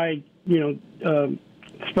after I,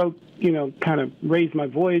 spoke, kind of raised my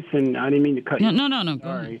voice, and I didn't mean to cut you. No.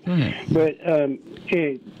 Go ahead. But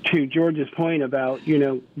to George's point about,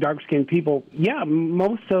 dark-skinned people, yeah,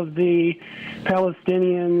 most of the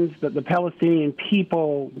Palestinians, the Palestinian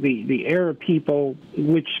people, the Arab people,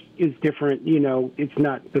 which is different, it's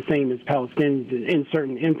not the same as Palestinians in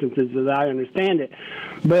certain instances, as I understand it.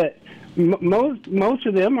 But most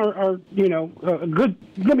of them are a good.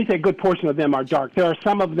 Let me say, a good portion of them are dark. There are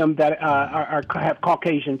some of them that have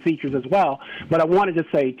Caucasian features as well. But I wanted to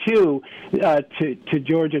say too, to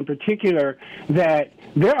George in particular, that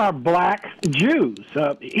there are black Jews.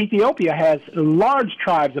 Ethiopia has large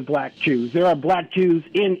tribes of black Jews. There are black Jews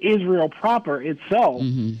in Israel proper itself.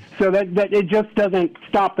 So that it just doesn't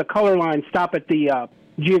stop the color line, stop at the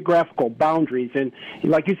geographical boundaries. And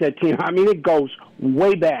like you said, Tina, I mean, it goes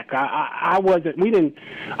way back.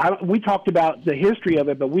 We talked about the history of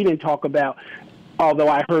it, but we didn't talk about, although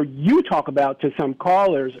I heard you talk about to some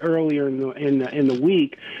callers earlier in the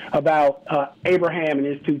week about Abraham and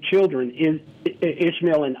his two children,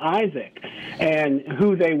 Ishmael and Isaac, and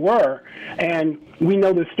who they were. And we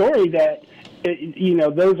know the story that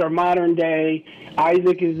those are modern day.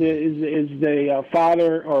 Isaac is the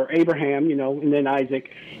father, or Abraham, and then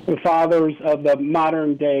Isaac, the fathers of the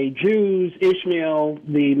modern day Jews. Ishmael,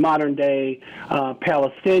 the modern day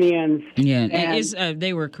Palestinians. Yeah, and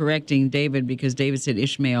they were correcting David because David said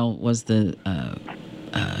Ishmael was the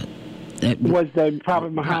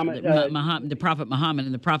Prophet Muhammad. The Prophet Muhammad,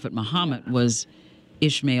 and the Prophet Muhammad was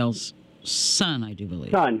Ishmael's son, I do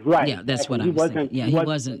believe. Son, right. Yeah, that's what I was saying. Yeah, he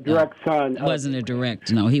wasn't a direct son. Wasn't a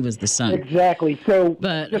direct. No, he was the son. Exactly. So,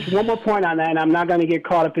 just one more point on that, and I'm not going to get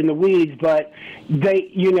caught up in the weeds, but they,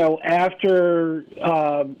 after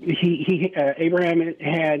Abraham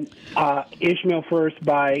had Ishmael first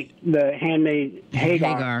by the handmaid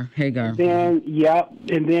Hagar. Then,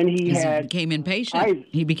 and then he became impatient.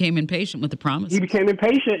 He became impatient with the promise. He became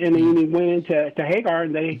impatient, and then he went into Hagar,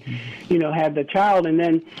 and they, had the child, and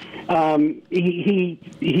then. He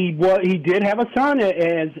did have a son,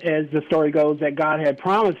 as the story goes, that God had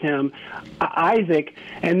promised him, Isaac,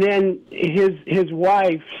 and then his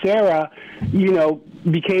wife Sarah,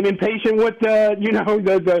 became impatient with the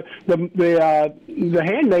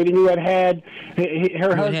handmaiden who had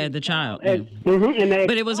her husband had the child,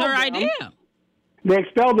 but it was her idea. They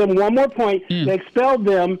expelled them. One more point. Yeah. They expelled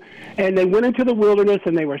them, and they went into the wilderness,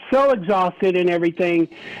 and they were so exhausted and everything.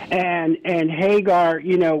 And Hagar,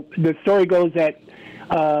 the story goes that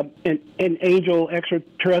an angel,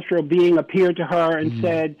 extraterrestrial being appeared to her and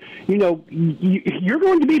said, you're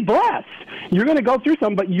going to be blessed. You're going to go through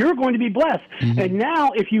something, but you're going to be blessed. And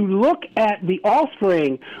now if you look at the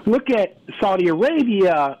offspring, look at Saudi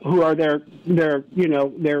Arabia, who are their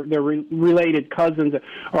related cousins,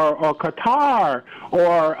 or Qatar,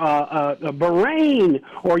 or Bahrain,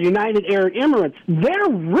 or United Arab Emirates, they're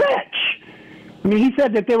rich. I mean, he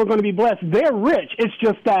said that they were going to be blessed. They're rich. It's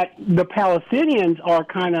just that the Palestinians are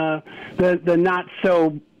kind of the not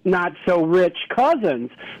so rich cousins.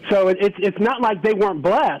 So it's not like they weren't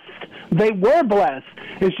blessed. They were blessed.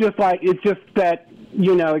 It's just that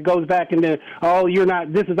it goes back into, you're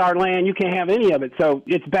not. This is our land. You can't have any of it. So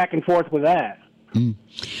it's back and forth with that.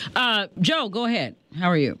 Joe, go ahead. How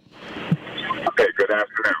are you? Okay. Good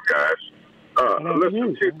afternoon, guys.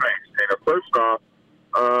 Listen, two things, Tina. First off,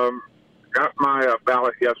 got my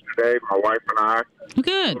ballot yesterday, my wife and I.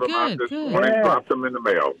 Good. When I dropped them in the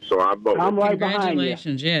mail, so I voted. I'm right behind you.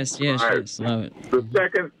 Congratulations. Yes, love it.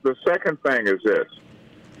 The second thing is this,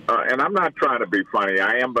 and I'm not trying to be funny.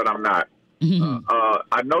 I am, but I'm not.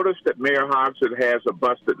 I noticed that Mayor Hogsett has a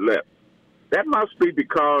busted lip. That must be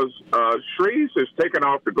because Shreves has taken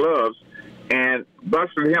off the gloves and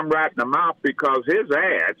busted him right in the mouth because his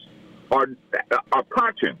ads are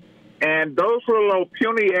punching. And those little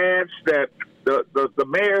puny ads that the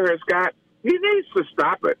mayor has got, he needs to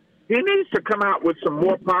stop it. He needs to come out with some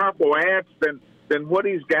more powerful ads than what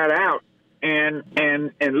he's got out, and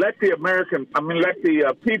let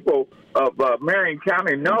the people of Marion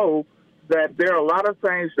County know that there are a lot of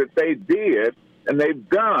things that they did and they've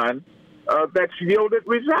done that's yielded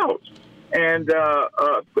results. And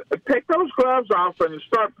take those gloves off and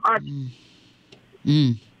start punching.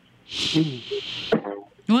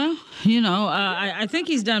 Well, I think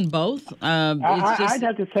he's done both. I'd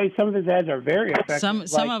have to say some of his ads are very effective.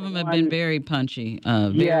 Some of them have been very punchy.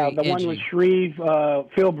 The edgy. one with Shreve,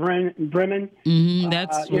 Phil Bremen.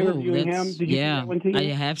 That's interviewing him. Did you see that one too? I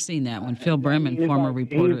have seen that one. Phil Bremen, former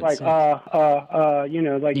reporter. He's like,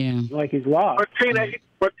 like he's lost. But Tina,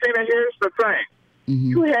 here's the thing.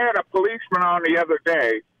 You had a policeman on the other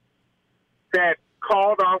day that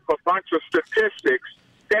called off a bunch of statistics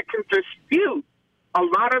that can dispute a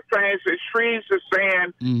lot of things that Shreves is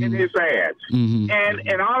saying in his ads.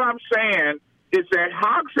 And all I'm saying is that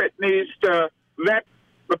Hogsett needs to let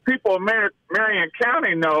the people of Marion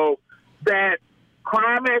County know that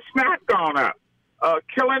crime has not gone up.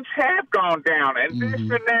 Killings have gone down. And this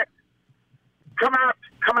and that. Come out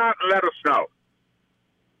and let us know.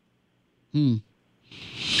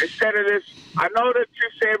 Instead of this, I know that you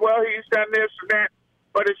said, well, he's done this and that,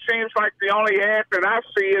 but it seems like the only ad that I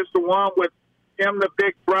see is the one with him, the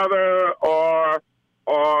big brother, or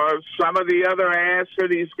some of the other ads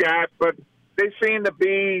that he's got, but they seem to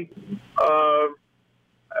be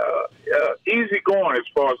easy going as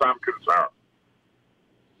far as I'm concerned.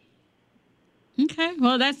 Okay,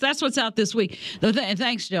 well, that's what's out this week.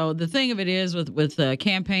 Thanks, Joe. The thing of it is with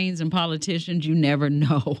campaigns and politicians, you never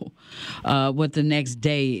know what the next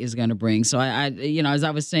day is going to bring. So I, as I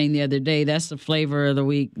was saying the other day, that's the flavor of the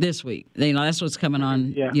week this week. That's what's coming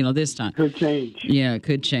on. Yeah. This time could change. Yeah, it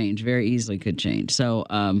could change. Very easily could change. So,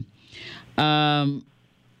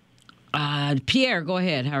 Pierre, go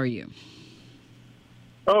ahead. How are you?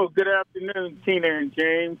 Oh, good afternoon, Tina and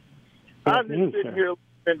James. I've been sitting here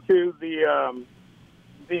listening to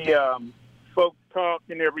the folks talk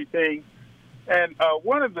and everything, and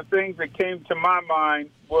one of the things that came to my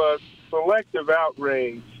mind was selective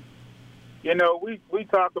outrage. We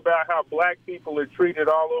talk about how black people are treated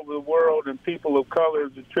all over the world and people of color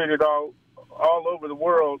are treated all over the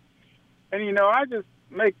world. And, I just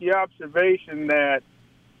make the observation that,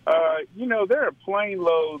 there are plane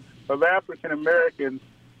loads of African Americans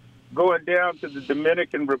going down to the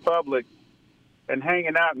Dominican Republic and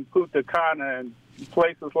hanging out in Punta Cana and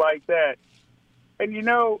places like that. And,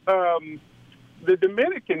 the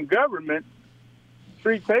Dominican government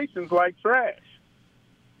treats Haitians like trash.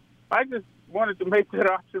 I just wanted to make that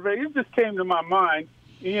observation. It just came to my mind.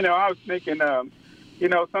 I was thinking,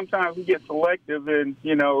 sometimes we get selective in,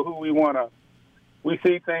 who we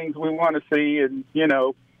see things we want to see, and,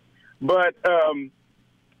 but I'm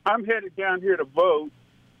headed down here to vote.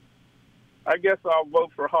 I guess I'll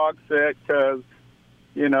vote for Hogsett because,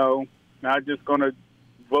 I'm just going to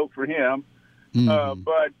vote for him. Mm-hmm.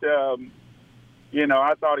 But I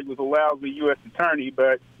thought he was a lousy U.S. attorney,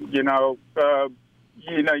 but, So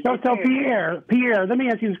Pierre, let me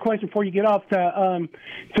ask you this question before you get off. So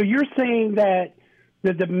you're saying that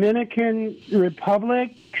the Dominican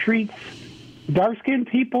Republic treats dark-skinned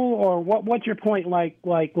people, or what's your point? Like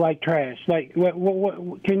trash? Like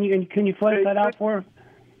what can you flesh that out for us?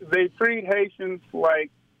 They treat Haitians like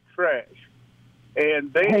trash,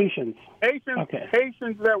 and Haitians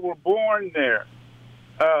that were born there,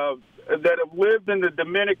 that have lived in the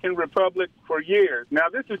Dominican Republic for years. Now,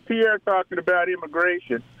 this is Pierre talking about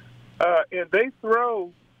immigration, and they're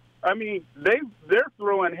throwing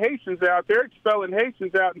Haitians out. They're expelling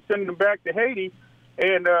Haitians out and sending them back to Haiti,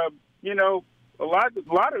 and a lot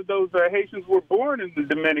of those Haitians were born in the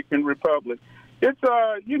Dominican Republic. It's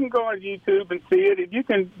you can go on YouTube and see it, and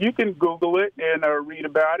you can Google it and read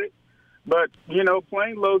about it. But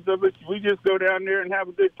plane loads of it, we just go down there and have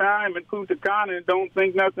a good time in Punta Cana and don't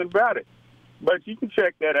think nothing about it. But you can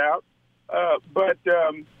check that out.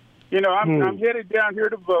 I'm headed down here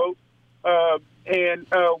to vote. And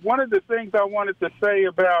one of the things I wanted to say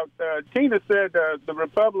about Tina said the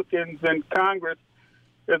Republicans in Congress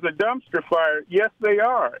is a dumpster fire. Yes, they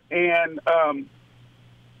are. And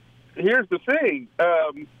here's the thing.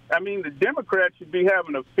 The Democrats should be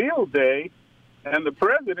having a field day, and the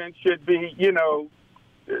president should be,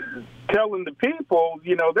 telling the people,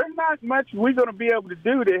 there's not much we're going to be able to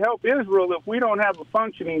do to help Israel if we don't have a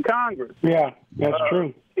functioning Congress. Yeah, that's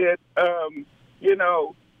true.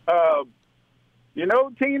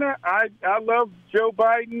 Tina, I love Joe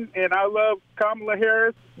Biden and I love Kamala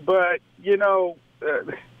Harris, but,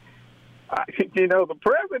 the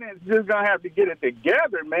president's just going to have to get it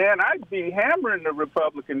together, man. I'd be hammering the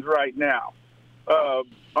Republicans right now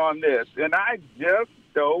on this, and I just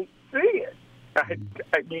don't see it.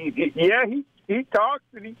 He talks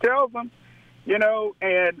and he tells them,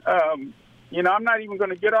 and, I'm not even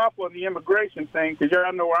going to get off on the immigration thing because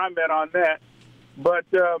y'all know where I'm at on that. But,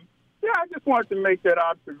 I just wanted to make that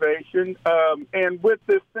observation. And with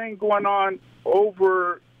this thing going on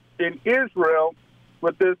over in Israel,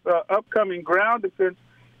 with this upcoming ground defense,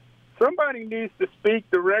 somebody needs to speak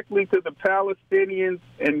directly to the Palestinians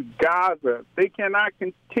in Gaza. They cannot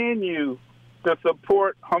continue to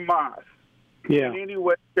support Hamas in any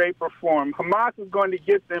way, shape, or form. Hamas is going to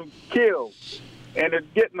get them killed, and it's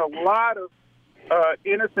getting a lot of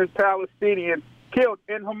innocent Palestinians killed.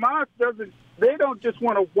 And Hamas they don't just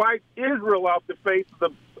want to wipe Israel off the face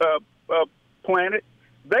of the planet.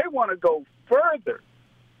 They want to go further.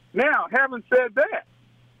 Now, having said that,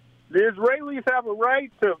 the Israelis have a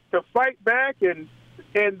right to fight back, and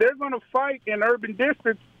they're going to fight in urban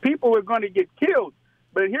districts. People are going to get killed.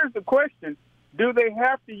 But here's the question. Do they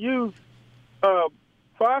have to use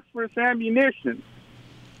phosphorus ammunition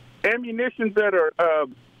that are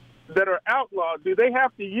outlawed? Do they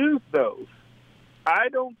have to use those? I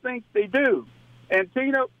don't think they do. And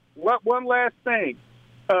Tina, one last thing.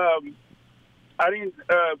 When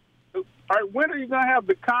are you going to have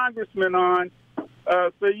the congressman on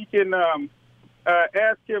so you can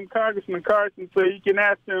ask him, Congressman Carson, so you can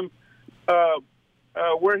ask him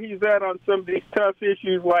where he's at on some of these tough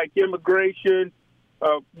issues like immigration,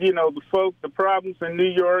 the problems in New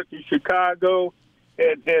York and Chicago,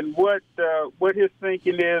 and what his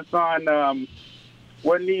thinking is on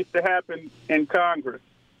what needs to happen in Congress?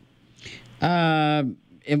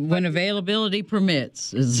 When availability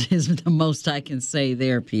permits is the most I can say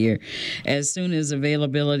there, Pierre. As soon as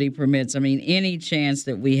availability permits, I mean, any chance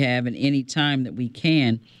that we have and any time that we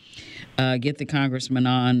can get the congressman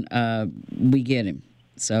on, we get him.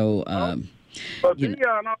 So,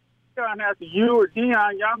 Dion, after you or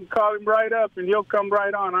Dion, y'all can call him right up and he'll come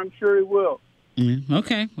right on. I'm sure he will.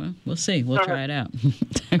 Okay, well, we'll see. We'll try it out.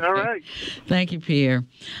 All right. Thank you, Pierre.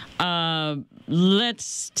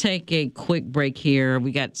 Let's take a quick break here.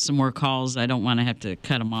 We got some more calls. I don't want to have to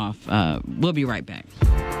cut them off. We'll be right back.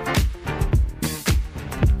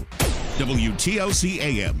 WTLC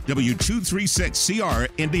AM, W236CR,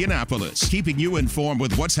 Indianapolis, keeping you informed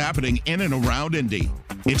with what's happening in and around Indy.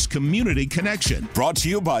 It's Community Connection, brought to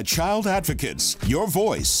you by Child Advocates, your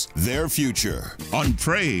voice, their future. On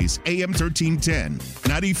Praise, AM 1310,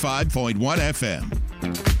 95.1 FM.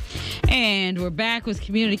 And we're back with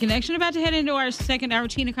Community Connection. About to head into our second hour.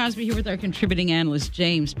 Tina Cosby here with our contributing analyst,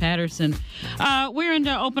 James Patterson. We're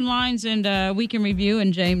into open lines and Week in Review.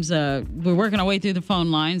 And James, we're working our way through the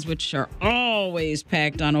phone lines, which are always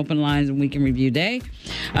packed on open lines and Week in Review Day.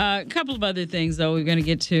 A couple of other things, though, we're going to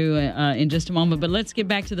get to in just a moment. But let's get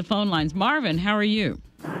back to the phone lines. Marvin, how are you?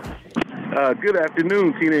 Good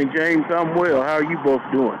afternoon, Tina and James. I'm well. How are you both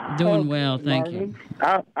doing? Doing well, thank you.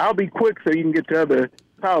 I'll be quick so you can get to other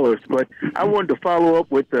callers, but I wanted to follow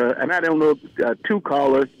up with, and I don't know, two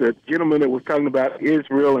callers, the gentleman that was talking about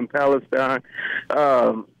Israel and Palestine.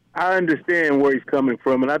 I understand where he's coming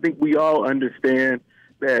from, and I think we all understand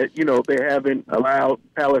that, they haven't allowed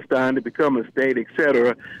Palestine to become a state, et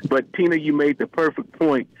cetera. But, Tina, you made the perfect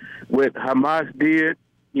point. What Hamas did,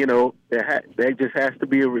 there just has to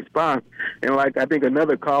be a response. And like I think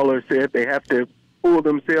another caller said, they have to pull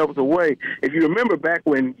themselves away. If you remember back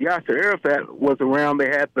when Yasser Arafat was around, they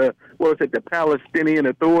had the Palestinian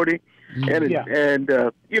Authority, and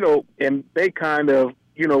they kind of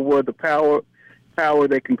were the power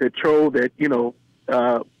that can control that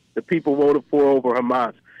the people voted for over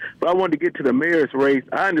Hamas. But I wanted to get to the mayor's race.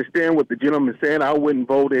 I understand what the gentleman's saying. I wouldn't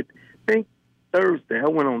vote it. I think Thursday. I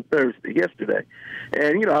went on Thursday yesterday,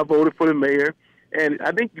 and I voted for the mayor. And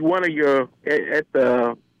I think one of your at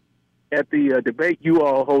the debate you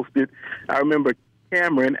all hosted, I remember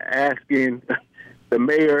Cameron asking the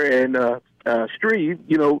mayor and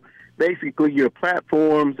Strebe, basically your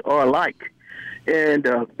platforms are alike. And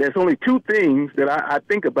there's only two things that I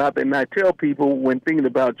think about and I tell people when thinking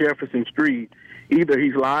about Jefferson Strebe. Either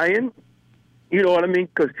he's lying, you know what I mean?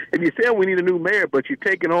 Because if you say we need a new mayor, but you're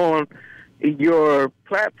taking on your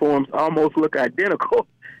platforms almost look identical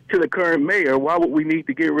to the current mayor, why would we need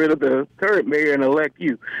to get rid of the current mayor and elect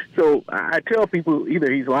you? So I tell people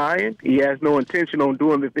either he's lying, he has no intention on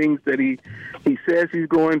doing the things that he says he's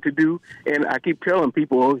going to do, and I keep telling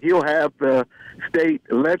people he'll have the state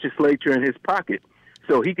legislature in his pocket,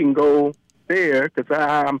 so he can go there, because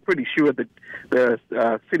I'm pretty sure that the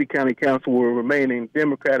city county council will remain in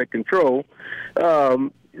Democratic control.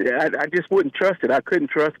 I just wouldn't trust it. I couldn't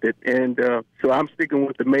trust it. And so I'm sticking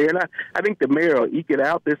with the mayor. And I think the mayor will eke it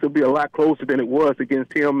out. This will be a lot closer than it was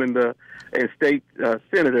against him and the state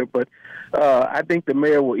senator. But I think the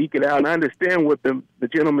mayor will eke it out. And I understand what the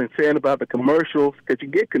gentleman saying about the commercials, because you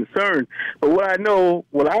get concerned. But what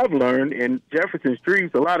I've learned, and Jefferson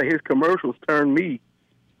Streves, a lot of his commercials turned me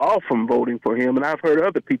off from voting for him. And I've heard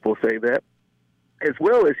other people say that, as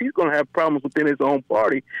well as he's going to have problems within his own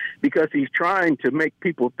party because he's trying to make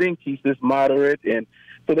people think he's this moderate. And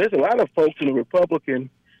so there's a lot of folks in the Republican,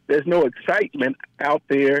 there's no excitement out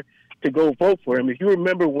there to go vote for him. If you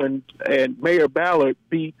remember when Mayor Ballard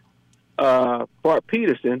beat Bart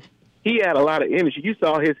Peterson, he had a lot of energy. You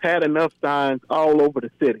saw his had enough signs all over the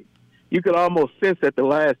city. You could almost sense at the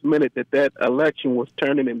last minute that election was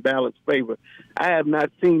turning in Ballard's favor. I have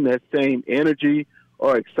not seen that same energy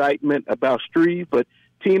or excitement about Strebe, but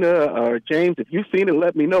Tina or James, if you've seen it,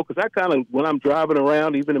 let me know, because I kind of, when I'm driving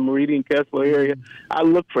around, even in Meridian, Kessler area, I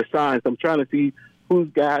look for signs. I'm trying to see who's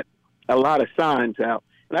got a lot of signs out,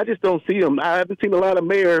 and I just don't see them. I haven't seen a lot of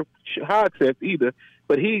Mayor Hogsett either,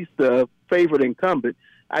 but he's the favorite incumbent.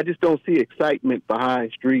 I just don't see excitement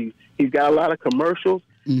behind Strebe. He's got a lot of commercials,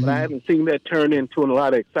 but I haven't seen that turn into a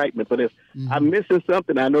lot of excitement. But if I'm missing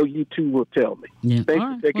something, I know you two will tell me. Yeah. Thanks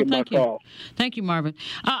for taking my call. Thank you, Marvin.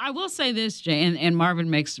 I will say this, Jay, and Marvin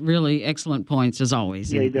makes really excellent points, as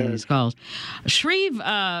always, in his calls. Shreve,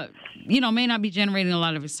 may not be generating a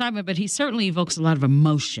lot of excitement, but he certainly evokes a lot of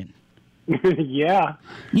emotion. Yeah.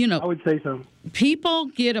 I would say so. People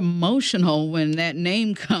get emotional when that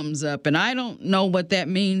name comes up, and I don't know what that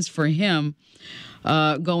means for him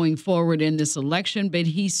going forward in this election, but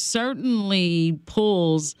he certainly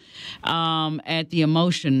pulls at the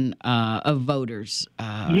emotion of voters.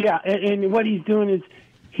 And what he's doing is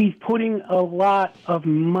he's putting a lot of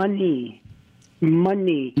money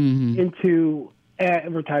into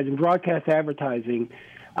advertising, broadcast advertising,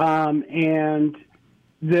 and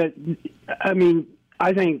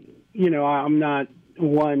I think, I'm not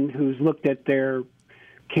one who's looked at their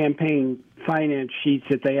campaign finance sheets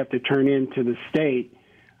that they have to turn into the state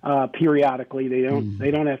periodically. They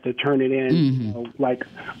don't have to turn it in like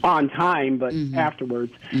on time, but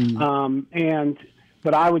afterwards.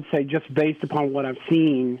 But I would say, just based upon what I've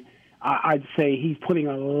seen, I'd say he's putting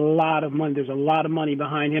a lot of money. There's a lot of money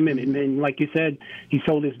behind him, and like you said, he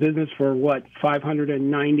sold his business for what,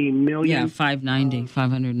 $590 million. Yeah,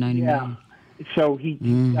 $590 million. So he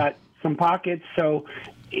got some pockets. So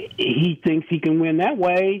he thinks he can win that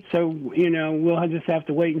way. So we'll just have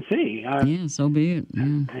to wait and see. So be it.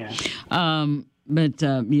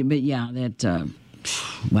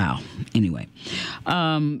 Wow. Anyway,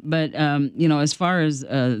 as far as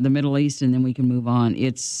the Middle East, and then we can move on.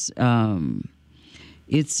 It's going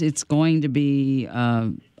to be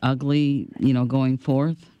ugly, going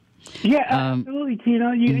forth. Yeah, absolutely,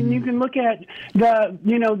 Tina. You can look at the,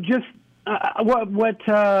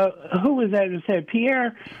 who was that who said?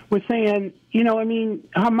 Pierre was saying,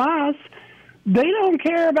 Hamas, they don't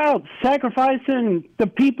care about sacrificing the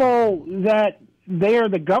people that they are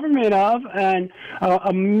the government of, and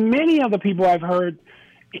many of the people I've heard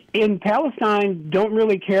in Palestine don't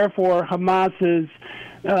really care for Hamas's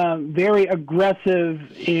very aggressive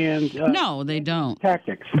and no, they don't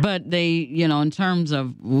tactics. But they, in terms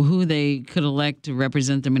of who they could elect to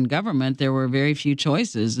represent them in government, there were very few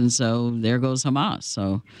choices, and so there goes Hamas.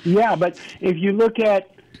 So yeah, but if you look at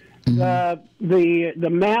the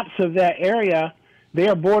maps of that area, they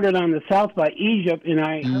are bordered on the south by Egypt, and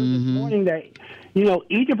I heard this morning that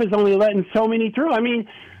Egypt is only letting so many through. I mean,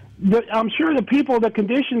 I'm sure the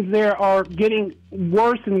conditions there are getting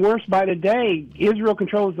worse and worse by the day. Israel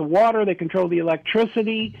controls the water, they control the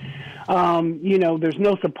electricity. There's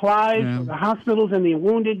no supplies for the hospitals and the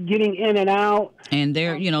wounded getting in and out. And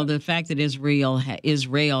there, the fact that Israel has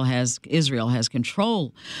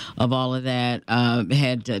control of all of that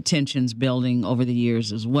had tensions building over the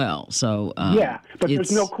years as well. So but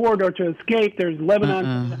there's no corridor to escape. There's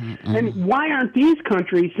Lebanon, and why aren't these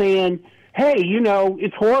countries saying, hey,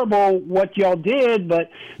 it's horrible what y'all did, but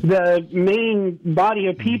the main body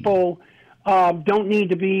of people don't need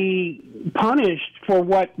to be punished for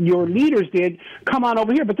what your leaders did. Come on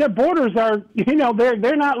over here. But their borders are,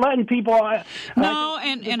 they're not letting people. No,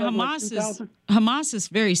 and Hamas is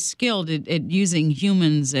very skilled at using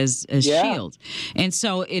humans as shields, and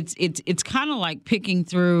so it's kind of like picking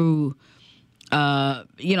through. How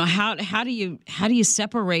do you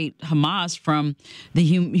separate Hamas from the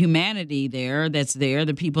humanity that's there,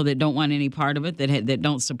 the people that don't want any part of it, that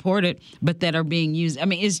don't support it, but that are being used? I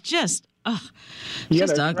mean, it's just they're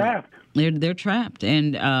ugly. Trapped. They're trapped,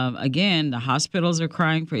 and again, the hospitals are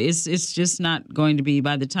crying for. It's just not going to be.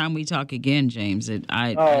 By the time we talk again, James,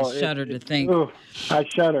 I shudder to think. I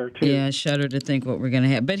shudder too. Yeah, I shudder to think what we're going to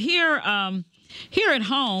have. But here at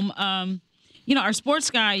home. Our sports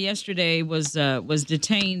guy yesterday was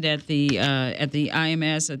detained at the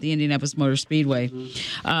IMS at the Indianapolis Motor Speedway.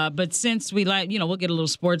 But since we'll get a little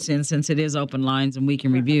sports in since it is open lines and we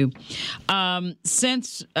can review.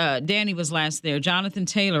 Since Danny was last there, Jonathan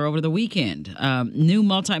Taylor over the weekend, new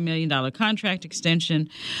multi-million-dollar contract extension.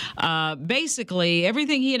 Basically,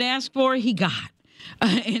 everything he had asked for, he got.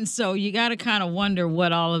 And so you got to kind of wonder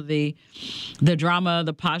what all of the drama,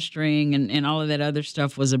 the posturing, and all of that other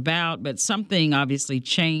stuff was about. But something obviously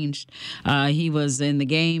changed. He was in the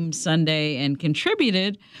game Sunday and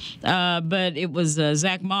contributed, but it was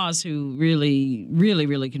Zach Moss who really, really,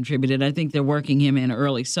 really contributed. I think they're working him in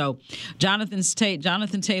early. So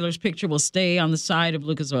Jonathan Taylor's picture will stay on the side of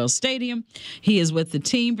Lucas Oil Stadium. He is with the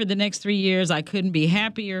team for the next 3 years. I couldn't be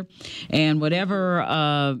happier. And whatever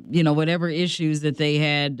issues that they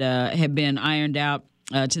had been ironed out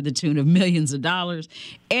to the tune of millions of dollars.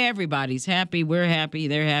 Everybody's happy. We're happy.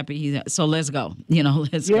 They're happy. So let's go.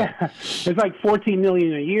 Let's go. Yeah, it's like $14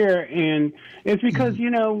 million a year, and it's because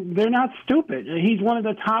they're not stupid. He's one of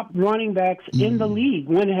the top running backs in the league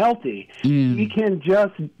when healthy. He can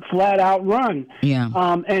just flat out run. Yeah.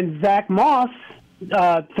 And Zach Moss,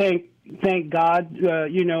 thank God,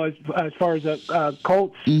 as far as a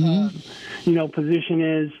Colts, position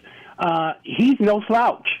is. He's no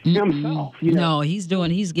slouch himself. No, he's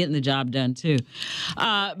getting the job done too.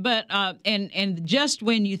 But just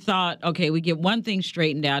when you thought, okay, we get one thing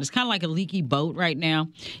straightened out, it's kind of like a leaky boat right now.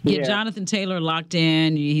 Get Jonathan Taylor locked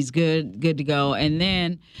in, he's good to go, and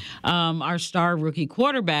then our star rookie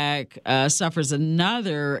quarterback suffers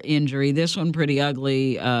another injury. This one pretty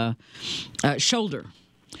ugly, shoulder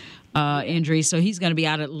injury, so he's going to be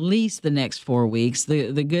out at least the next 4 weeks.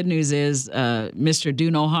 The good news is Mr. Do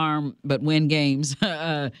No Harm But Win Games,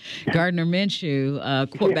 Gardner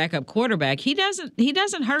Minshew, backup quarterback, he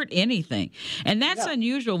doesn't hurt anything, and that's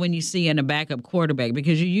unusual when you see in a backup quarterback,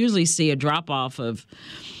 because you usually see a drop off of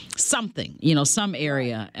something, some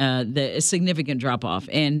area, a significant drop off,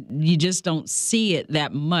 and you just don't see it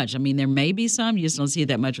that much. I mean, there may be some, you just don't see it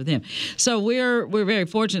that much with him. So we're very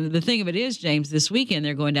fortunate. The thing of it is, James, this weekend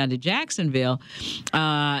they're going down to Jacksonville,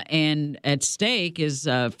 and at stake is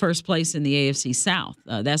first place in the AFC South.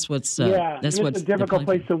 That's what's it's a difficult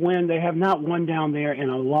place to win. They have not won down there in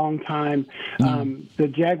a long time. The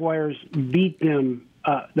Jaguars beat them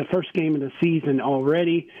the first game of the season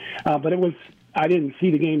already, but it was. I didn't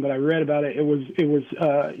see the game, but I read about it. It was.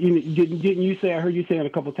 Didn't you say? I heard you say it a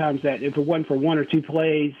couple of times that if it wasn't for one or two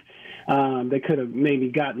plays, they could have maybe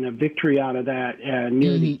gotten a victory out of that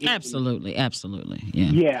near the end. Absolutely.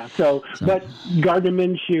 Yeah. Yeah. So, but Gardner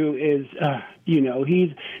Minshew is,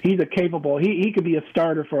 he's a capable. He could be a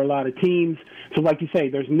starter for a lot of teams. So, like you say,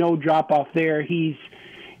 there's no drop off there. He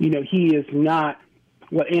is not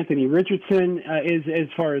what Anthony Richardson is as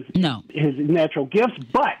far as his natural gifts,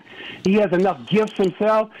 but he has enough gifts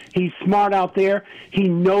himself. He's smart out there. He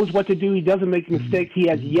knows what to do. He doesn't make mistakes. He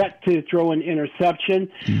has yet to throw an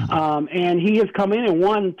interception. And he has come in and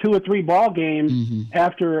won 2 or 3 ball games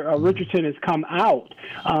after Richardson has come out.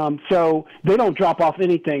 So they don't drop off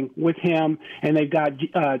anything with him. And they've got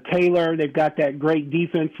Taylor. They've got that great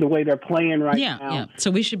defense the way they're playing right now. Yeah.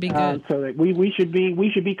 So we should be good. So that we should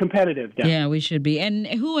be competitive. Definitely. Yeah, we should be. And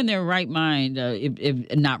who in their right mind,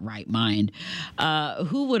 if not right mind,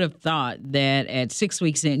 who would have thought that at 6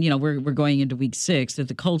 weeks in, we're going into week 6, that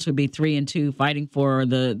the Colts would be 3-2, fighting for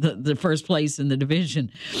the first place in the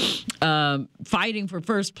division, fighting for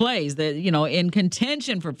first place, that in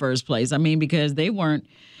contention for first place. I mean, because they weren't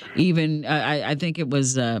even. I think it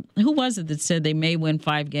was who was it that said they may win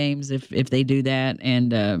 5 games if they do that,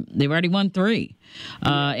 and they've already won 3.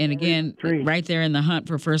 And again, right there in the hunt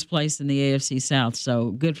for first place in the AFC South.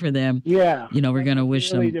 So good for them. Yeah. We're going to wish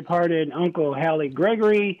them. Really departed Uncle Hallie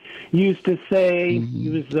Gregory used to say he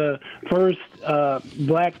was the first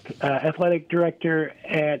black athletic director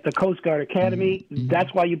at the Coast Guard Academy.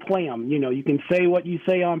 That's why you play them. You can say what you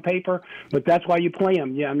say on paper, but that's why you play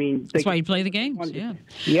them. Yeah, I mean, that's why you play the games. Yeah.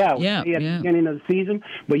 At the beginning of the season,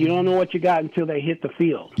 but you don't know what you got until they hit the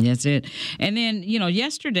field. That's it. And then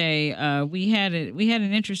yesterday we had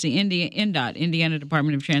an interesting INDOT, Indiana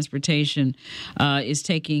Department of Transportation, is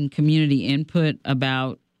taking community input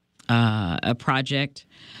about a project,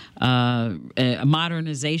 a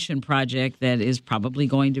modernization project that is probably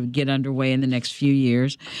going to get underway in the next few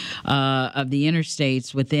years of the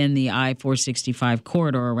interstates within the I-465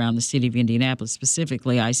 corridor around the city of Indianapolis,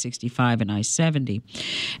 specifically I-65 and I-70.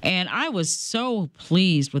 And I was so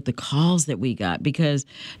pleased with the calls that we got, because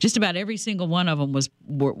just about every single one of them was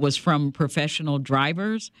from professional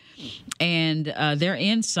drivers, and their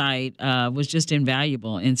insight was just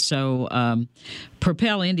invaluable. And so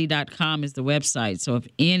PropelIndy.com is the website. So if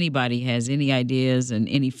anybody has any ideas and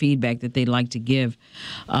any feedback that they'd like to give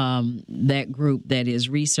that group that is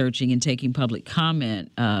researching and taking public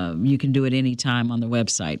comment, you can do it anytime on the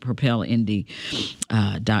website,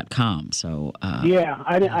 PropelIndy.com. So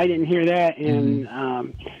I didn't hear that,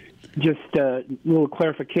 and just a little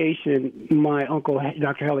clarification. My uncle,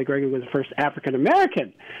 Dr. Hallie Gregory, was the first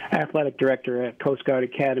African-American athletic director at Coast Guard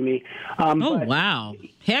Academy. Wow.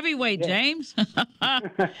 Heavyweight, James.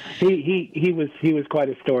 he was quite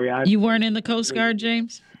a story. You weren't in the Coast Guard,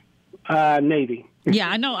 James? Navy. Yeah,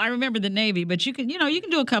 I know. I remember the Navy, but you can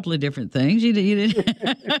do a couple of different things. You did.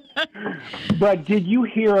 But did you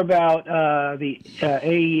hear about the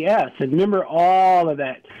AES? And remember all of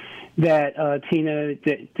that that Tina,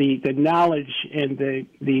 the knowledge and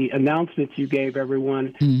the announcements you gave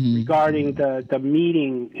everyone regarding the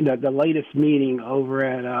meeting, the latest meeting over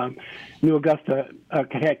at New Augusta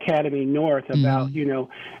Academy North about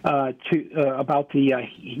about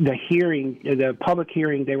the hearing, the public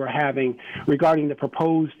hearing they were having regarding the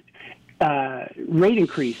proposed rate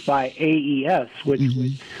increase by AES, which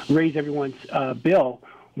would raise everyone's bill.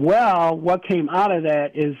 Well, what came out of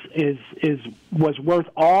that was worth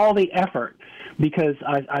all the effort, because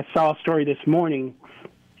I saw a story this morning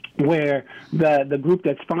where the group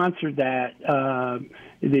that sponsored that,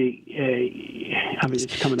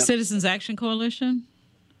 it's coming up. Citizens Action Coalition?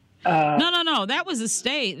 No. That was the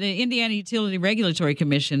state. The Indiana Utility Regulatory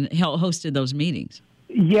Commission hosted those meetings.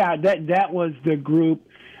 Yeah, that was the group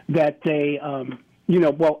that they,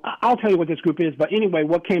 well, I'll tell you what this group is. But anyway,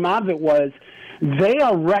 what came out of it was they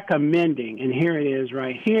are recommending, and here it is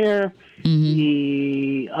right here,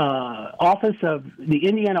 the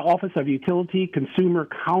Indiana Office of Utility Consumer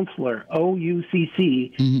Counselor,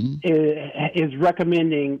 OUCC, is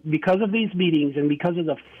recommending, because of these meetings and because of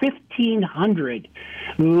the 1,500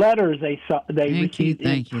 letters they received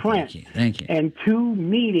in print and 2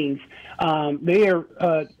 meetings, they are,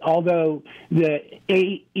 although the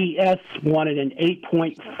AES wanted an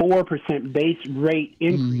 8.4% base rate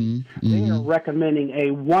increase, they are recommending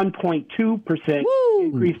a 1.2%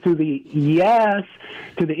 increase to the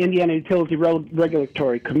Indiana Utility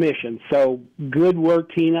Regulatory Commission. So good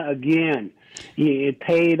work, Tina. Again, it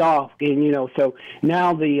paid off, and so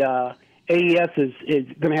now the AES is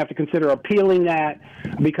going to have to consider appealing that,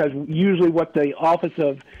 because usually what the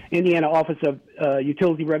Indiana Office of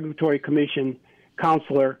Utility Regulatory Commission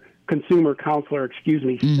Consumer Counselor,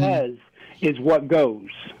 says is what goes.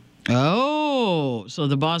 Oh, so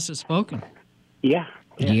the boss has spoken. Yeah.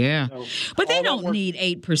 Yeah. But they don't need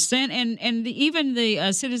 8%. And even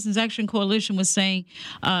the Citizens Action Coalition was saying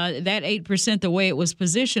that 8%, the way it was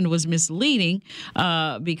positioned, was misleading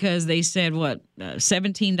because they said,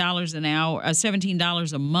 $17 an hour,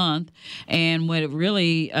 $17 a month. And what it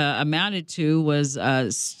really amounted to was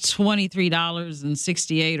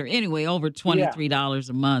 $23.68, or anyway, over $23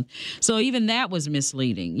 a month. So even that was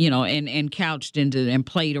misleading, and couched into and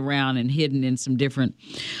played around and hidden in some different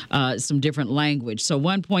language. So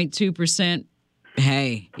 1.2%.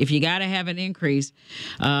 Hey, if you got to have an increase,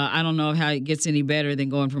 I don't know how it gets any better than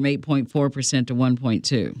going from 8.4% to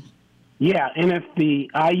 1.2%. Yeah, and if the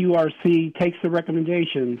IURC takes the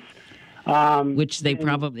recommendations, which they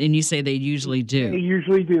probably, and you say they usually do. They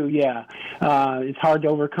usually do, yeah. It's hard to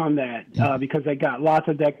overcome that because they got lots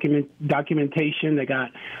of documentation. They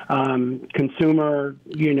got consumer,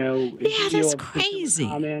 that's crazy.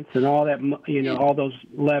 Comments and all that, all those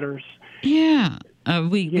letters. Yeah.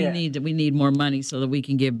 We need more money so that we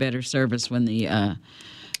can give better service when there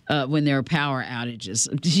are power outages.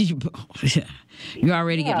 You're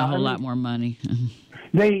already getting a whole lot more money.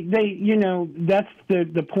 They that's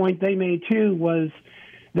the point they made too, was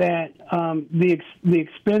that the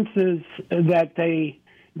expenses that the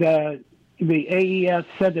AES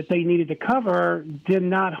said that they needed to cover did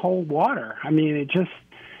not hold water. I mean,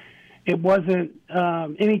 it wasn't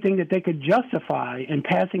anything that they could justify, and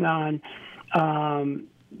passing on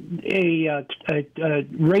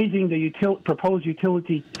raising the utility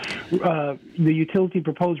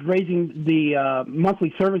proposed raising the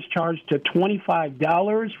monthly service charge to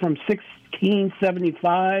 $25 from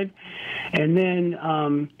 $16.75, and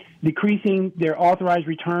then decreasing their authorized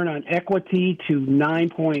return on equity to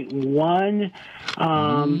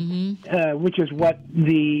 9.1, which is what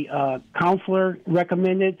the counselor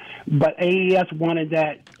recommended, but AES wanted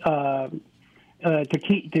that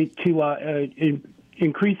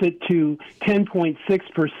increase it to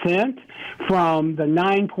 10.6% from the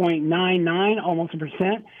 9.99, almost a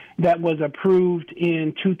percent, that was approved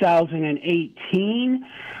in 2018.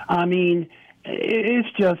 I mean, it's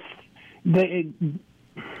just, I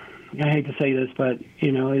hate to say this, but,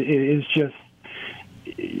 it is just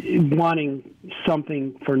wanting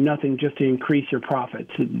something for nothing just to increase your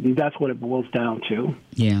profits. That's what it boils down to.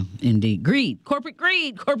 Yeah, indeed. Greed. Corporate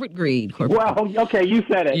greed. Well, okay, you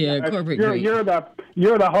said it. Yeah, corporate greed.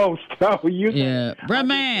 You're the host, so you said it.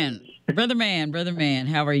 Brother man,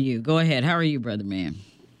 how are you? Go ahead. How are you, brother man?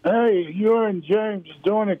 Hey, you and James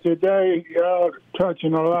doing it today,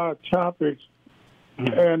 touching a lot of topics.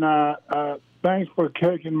 And thanks for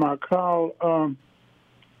taking my call.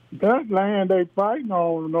 That land they fighting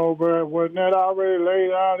on over, wasn't that already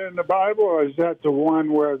laid out in the Bible, or is that the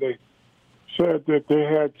one where they said that they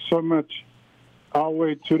had so much all the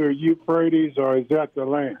way to the Euphrates, or is that the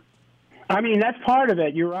land? I mean, that's part of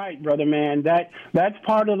it. You're right, brother man. That's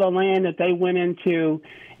part of the land that they went into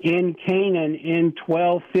in Canaan in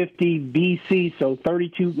 1250 BC, so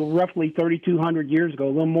roughly 3,200 years ago, a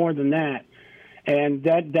little more than that. And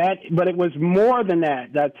but it was more than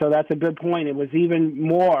that. So that's a good point. It was even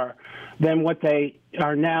more than what they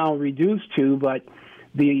are now reduced to. But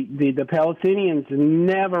the Palestinians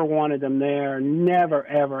never wanted them there. Never,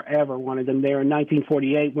 ever, ever wanted them there. In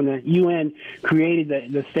 1948, when the UN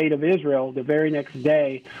created the state of Israel, the very next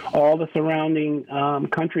day, all the surrounding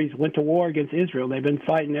countries went to war against Israel. They've been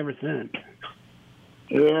fighting ever since.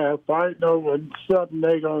 Yeah, fighting over something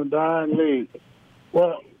they're going to die and leave.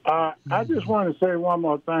 Well, I just want to say one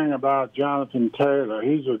more thing about Jonathan Taylor.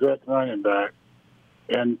 He's a good running back,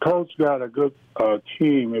 and Coach got a good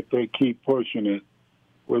team if they keep pushing it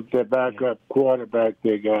with their backup quarterback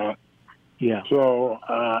they got. Yeah. So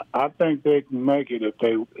I think they can make it if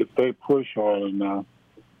they push hard enough.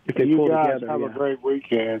 If they you pull guys together, have a great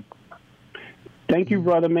weekend. Thank you,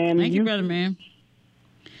 brother man. Thank you, brother man.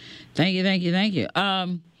 Thank you.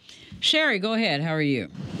 Sherry, go ahead. How are you?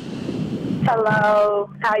 Hello.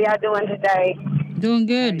 How y'all doing today? Doing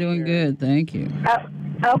good. Thank you.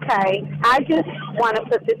 Okay. I just want to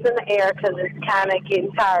put this in the air because it's kind of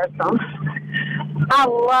getting tiresome. I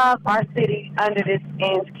love our city under this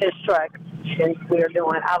end construction we're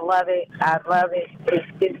doing. I love it.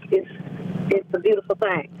 It's a beautiful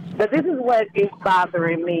thing. But this is what is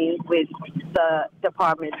bothering me with the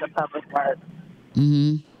Department of Public Works.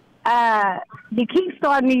 Mm-hmm. You keep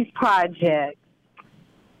starting these projects,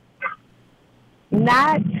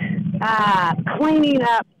 not cleaning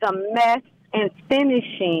up the mess and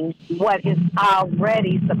finishing what is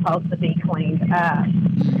already supposed to be cleaned up.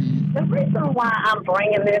 The reason why I'm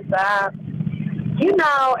bringing this up,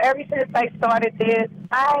 ever since they started this,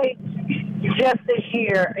 I just this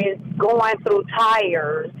year is going through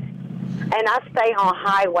tires, and I stay on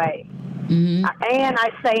highway. Mm-hmm. And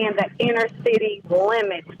I stay in the inner city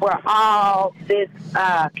limits where all this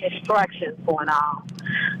construction is going on.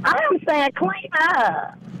 I am saying clean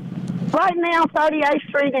up. Right now, 38th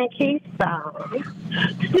Street in Keystone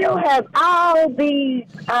still has all these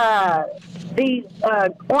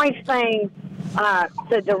orange things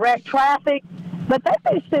to direct traffic, but they've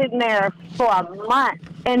been sitting there for a month,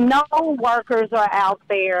 and no workers are out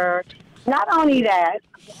there. Not only that,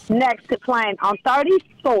 next to Plain on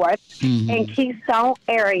 34th in Keystone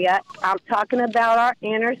area, I'm talking about our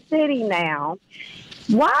inner city now.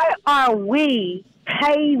 Why are we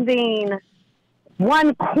paving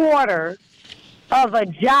 1/4 of a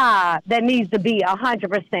job that needs to be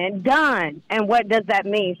 100% done? And what does that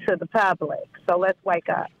mean to the public? So let's wake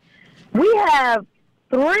up. We have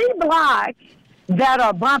 3 blocks that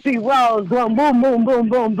are bumpy roads going boom, boom, boom,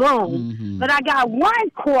 boom, boom. Mm-hmm. But I got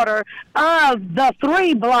 1/4 of the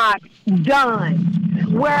 3 blocks done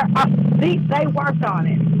where they worked on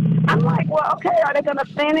it. I'm like, well, okay, are they going to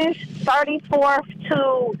finish 34th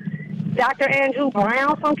to Dr. Andrew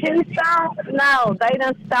Brown from Keystone? No, they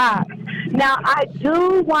done stopped. Now, I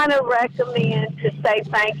do want to recommend to say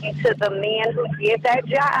thank you to the men who did that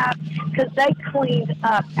job because they cleaned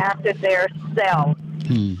up after their self.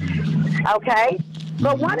 Mm-hmm. Okay?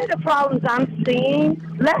 But one of the problems I'm seeing,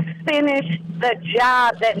 let's finish the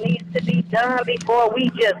job that needs to be done before we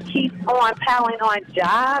just keep on piling on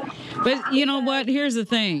jobs. But you know what? Here's the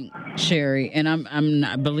thing, Sherry, and I'm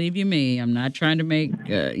not, believe you me, I'm not trying to make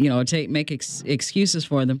excuses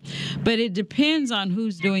for them, but it depends on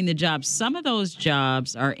who's doing the job. Some of those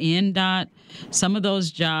jobs are NDOT. Some of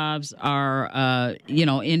those jobs are,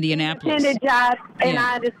 Indianapolis. Independent jobs, and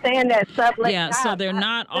I understand that sublet jobs. So they're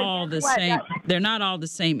not all the same. They're not all the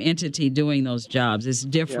same entity doing those jobs. It's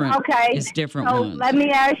different. Okay. It's different so ones. Let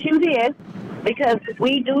me ask you this, because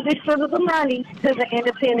we do distribute the money to the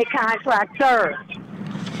independent contractors.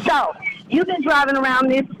 So you've been driving around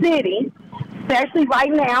this city, especially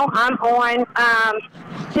right now. I'm on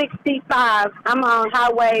 65. I'm on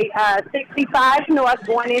Highway 65 North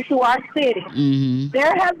going into our city. Mm-hmm.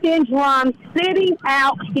 There have been drums sitting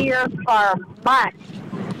out here for months.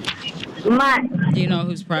 Do you know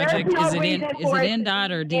whose project? Is it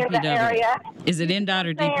NDOT or DPW? Is it NDOT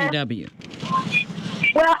or DPW?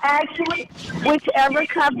 Well, actually, whichever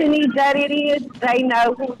company that it is, they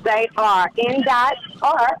know who they are. NDOT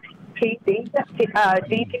or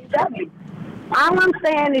DPW. All I'm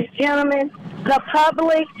saying is, gentlemen, the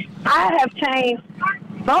public, I have changed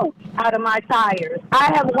both out of my tires.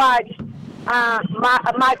 I have watched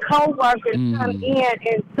my co-workers come in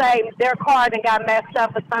and say their car done got messed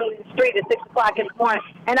up or something in the street at 6 o'clock in the morning.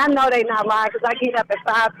 And I know they're not lying because I get up at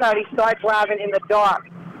 5:30, start driving in the dark.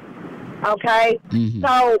 Okay? Mm-hmm.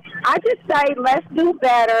 So I just say let's do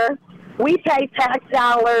better. We pay tax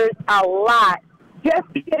dollars a lot just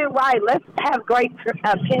to get it right. Let's have great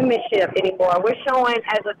penmanship anymore. We're showing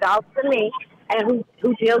as adults to me and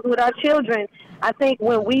who deals with our children. I think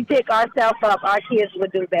when we pick ourselves up, our kids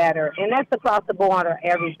would do better. And that's across the board of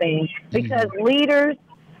everything. Because leaders,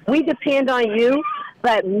 we depend on you.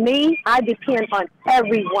 But me, I depend on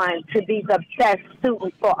everyone to be the best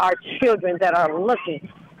student for our children that are looking.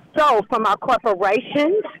 So from our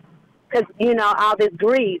corporations, because, all this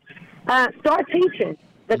greed, start teaching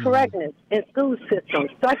the correctness in school systems.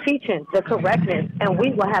 Start teaching the correctness, and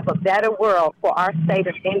we will have a better world for our state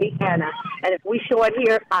of Indiana. And if we show it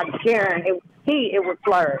here, I guarantee it will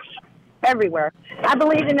flourish everywhere. I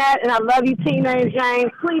believe in that, and I love you, Tina and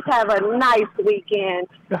James. Please have a nice weekend.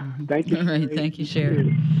 Thank you. All right, thank you,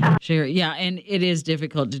 Sherry. Sherry, yeah, and it is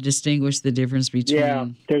difficult to distinguish the difference between. Yeah,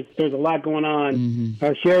 there's a lot going on.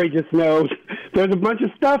 Sherry just knows there's a bunch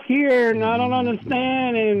of stuff here, and I don't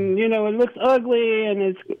understand, and it looks ugly, and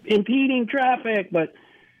it's impeding traffic, but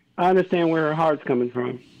I understand where her heart's coming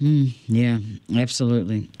from. Yeah,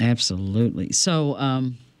 absolutely.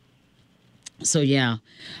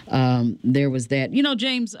 There was that.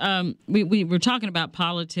 James, we were talking about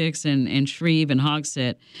politics and Shreve and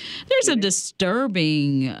Hogsett. There's a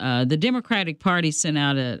disturbing, the Democratic Party sent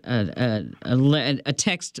out an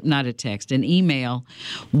email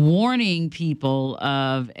warning people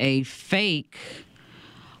of a fake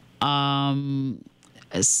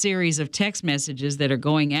a series of text messages that are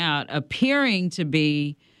going out appearing to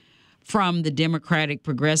be from the Democratic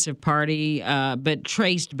Progressive Party, but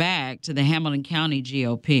traced back to the Hamilton County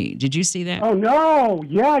GOP. Did you see that? Oh, no.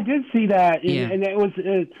 Yeah, I did see that. And it was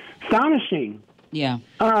astonishing. Yeah.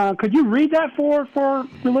 Could you read that for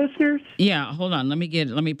the listeners? Yeah, hold on. Let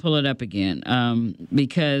me pull it up again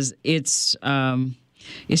because it's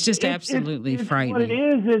just absolutely frightening. What it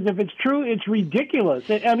is if it's true, it's ridiculous.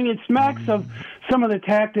 It smacks of some of the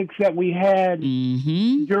tactics that we had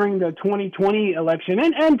during the 2020 election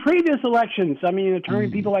and previous elections.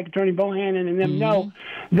 People like Attorney Bohannon and them know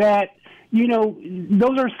that,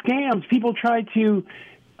 those are scams. People try to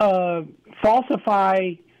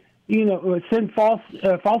falsify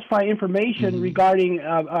falsify information regarding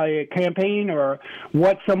a campaign or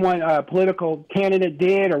what a political candidate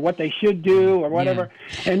did or what they should do or whatever,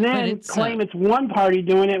 and then claim it's one party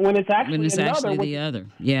doing it when it's actually the other.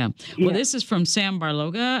 Yeah. Well, this is from Sam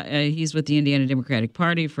Barloga. He's with the Indiana Democratic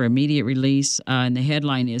Party for immediate release, and the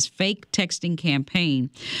headline is "Fake Texting Campaign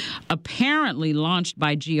Apparently Launched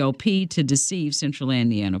by GOP to Deceive Central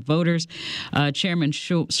Indiana Voters." Chairman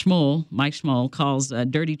Mike Schmull, calls a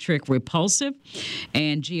dirty trick repulsive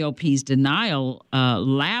and GOP's denial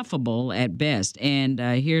laughable at best. And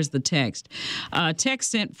here's the text.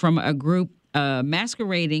 Text sent from a group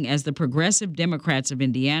masquerading as the Progressive Democrats of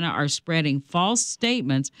Indiana are spreading false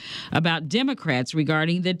statements about Democrats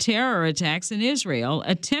regarding the terror attacks in Israel,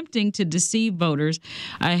 attempting to deceive voters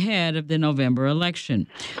ahead of the November election.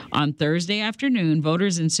 On Thursday afternoon,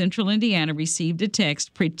 voters in central Indiana received a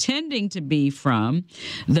text pretending to be from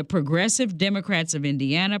the Progressive Democrats of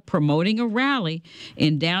Indiana promoting a rally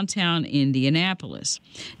in downtown Indianapolis.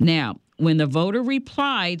 Now, when the voter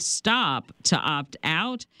replied stop to opt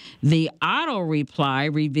out, the auto reply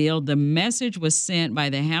revealed the message was sent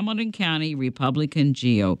by the Hamilton County Republican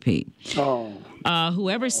GOP.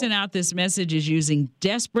 Whoever sent out this message is using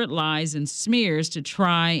desperate lies and smears to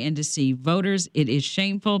try and deceive voters. It is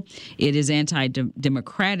shameful, it is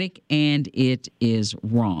anti-democratic, and it is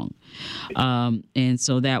wrong. And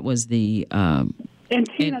so that was the... And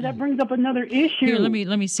Tina, that brings up another issue. Here, let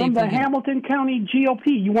me see. From the Hamilton County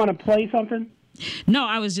GOP, you want to play something? No,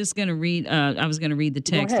 I was just going to read. I was going to read the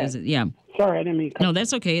text. Go ahead. Yeah. Sorry, I didn't mean to. No,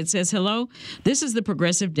 that's okay. It says, "Hello, this is the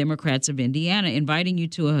Progressive Democrats of Indiana inviting you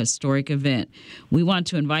to a historic event. We want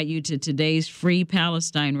to invite you to today's Free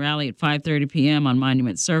Palestine rally at 5:30 p.m. on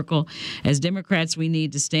Monument Circle. As Democrats, we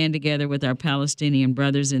need to stand together with our Palestinian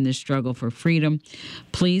brothers in this struggle for freedom.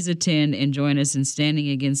 Please attend and join us in standing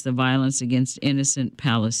against the violence against innocent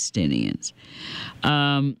Palestinians."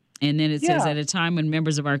 And then it says, at a time when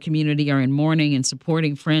members of our community are in mourning and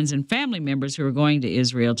supporting friends and family members who are going to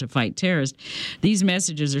Israel to fight terrorists, these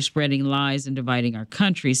messages are spreading lies and dividing our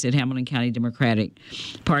country, said Hamilton County Democratic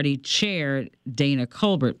Party Chair Dana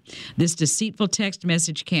Colbert. This deceitful text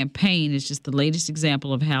message campaign is just the latest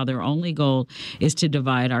example of how their only goal is to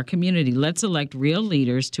divide our community. Let's elect real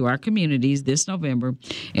leaders to our communities this November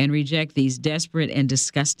and reject these desperate and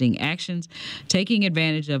disgusting actions, taking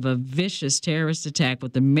advantage of a vicious terrorist attack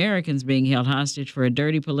with Americans being held hostage for a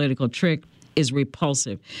dirty political trick is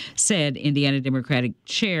repulsive, said Indiana Democratic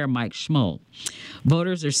Chair Mike Schmoll.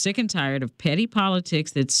 Voters are sick and tired of petty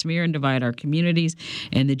politics that smear and divide our communities,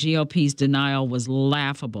 and the GOP's denial was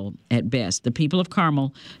laughable at best. The people of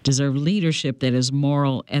Carmel deserve leadership that is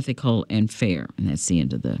moral, ethical, and fair. And that's the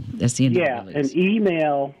end of the release. An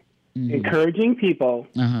email encouraging people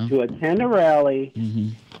to attend a rally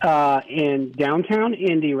in downtown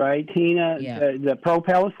Indy, right, Tina? The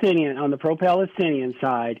pro-Palestinian, on the pro-Palestinian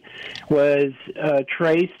side, was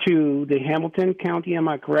traced to the Hamilton County, am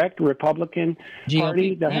I correct, Republican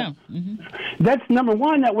Party? That's number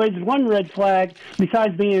one. That raises one red flag,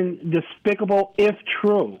 besides being despicable, if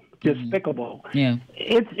true. Despicable. Yeah.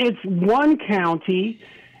 It's one county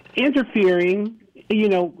interfering,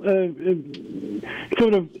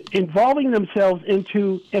 sort of involving themselves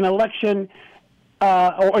into an election,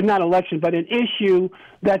 or not election, but an issue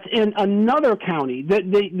that's in another county.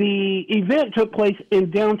 The event took place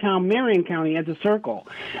in downtown Marion County at the Circle,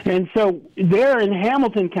 and so they're in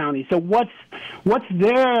Hamilton County. So what's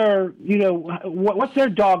their what's their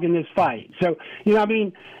dog in this fight? So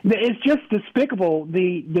it's just despicable,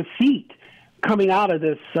 the deceit coming out of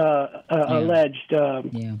this alleged.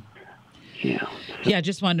 Yeah, I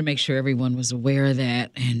just wanted to make sure everyone was aware of that,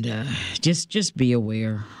 and just be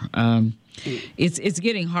aware. It's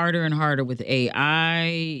getting harder and harder with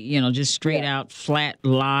AI, just straight out flat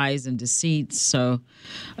lies and deceits, so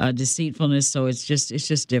deceitfulness. So it's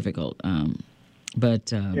just difficult.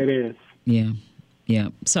 But it is. Yeah.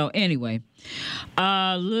 So anyway,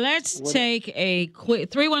 let's take a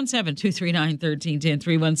quick 317-239-1310,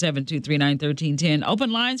 317-239-1310. Open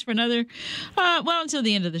lines for another, until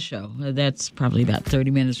the end of the show. That's probably about 30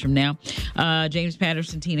 minutes from now. James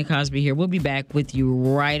Patterson, Tina Cosby here. We'll be back with you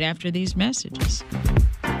right after these messages.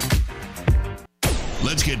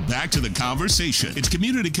 Let's get back to the conversation. It's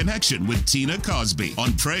Community Connection with Tina Cosby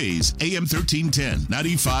on Praise AM 1310,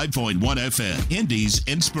 95.1 FM, Indy's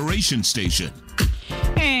Inspiration Station.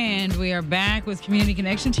 And we are back with Community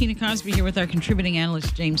Connection. Tina Cosby here with our contributing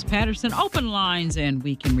analyst, James Patterson. Open lines, and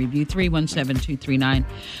we can review 317-239-1310,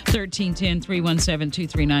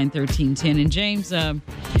 317-239-1310. And James,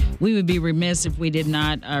 we would be remiss if we did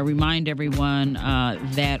not remind everyone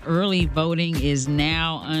that early voting is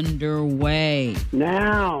now underway.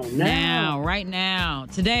 Right now.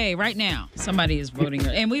 Today, right now, somebody is voting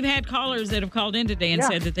early. And we've had callers that have called in today and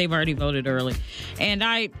said that they've already voted early. And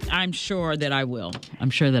I'm sure that I will.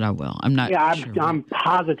 I'm not sure. I'm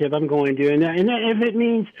positive I'm going to. And if it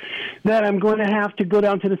means that I'm going to have to go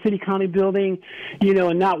down to the city county building,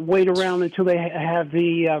 and not wait around until they have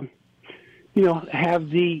the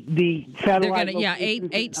satellite. They're going to,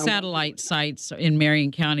 eight satellite sites in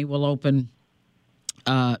Marion County will open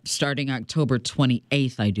starting October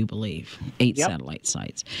 28th, I do believe. 8 satellite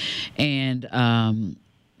sites. And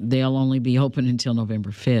they'll only be open until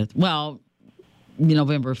November 5th. Well,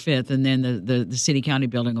 November 5th, and then the city county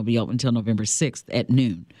building will be open until November 6th at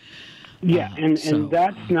noon. Yeah, and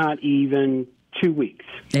that's not even 2 weeks.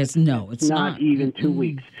 It's not even 2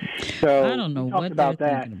 weeks. So I don't know what about they're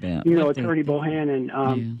that. thinking about. Attorney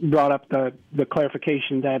Bohannon brought up the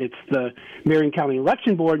clarification that it's the Marion County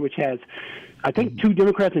Election Board, which has, I think, 2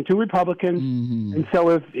 Democrats and 2 Republicans. And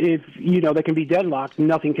so if they can be deadlocked,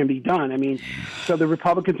 nothing can be done. I mean, so the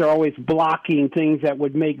Republicans are always blocking things that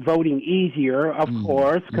would make voting easier, of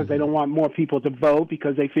course, because they don't want more people to vote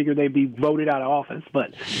because they figure they'd be voted out of office.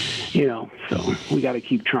 But, so we got to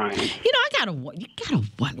keep trying.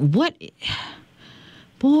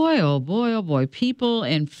 Boy, oh boy, people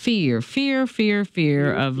and fear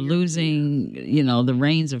of losing, the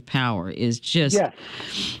reins of power is just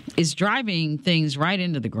is driving things right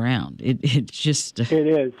into the ground. It is.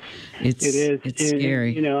 It's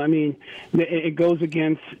scary. It goes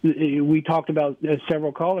against. We talked about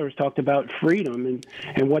several callers talked about freedom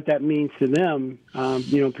and what that means to them.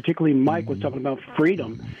 Particularly Mike was talking about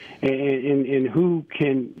freedom and who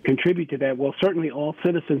can contribute to that. Well, certainly all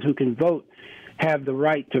citizens who can vote have the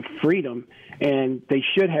right to freedom, and they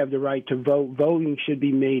should have the right to vote. Voting should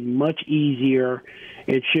be made much easier.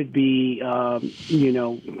 It should be,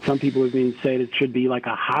 some people have been saying it should be like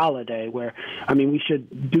a holiday where, we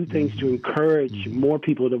should do things to encourage more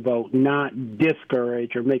people to vote, not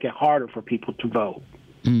discourage or make it harder for people to vote.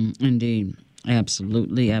 Indeed.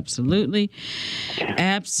 Absolutely.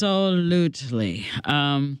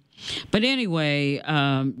 But anyway,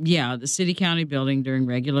 the city county building during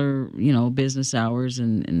regular, business hours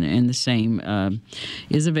and the same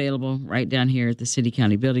is available right down here at the city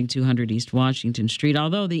county building, 200 East Washington Street.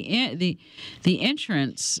 Although the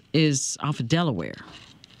entrance is off of Delaware,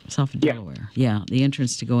 It's off of Delaware. Yeah, the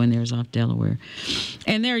entrance to go in there is off Delaware.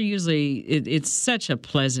 And they're usually, it's such a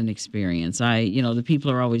pleasant experience. The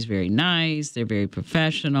people are always very nice. They're very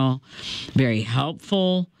professional, very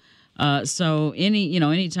helpful. So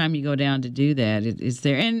anytime you go down to do that, it's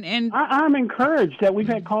there. And I'm encouraged that we've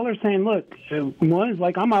had callers saying, look, one is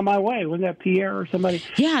like, I'm on my way. Wasn't that Pierre or somebody?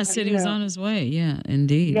 Yeah, said he was on his way. Yeah,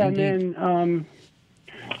 indeed. Yeah, indeed. And then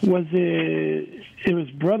it was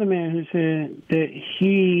Brother Man who said that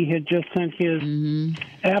he had just sent his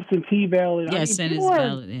absentee ballot. Yeah, sent his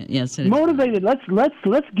ballot in. Yeah, motivated. Let's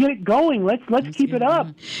get it going. Let's keep it up.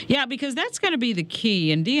 Yeah, because that's going to be the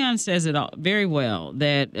key. And Dion says it all very well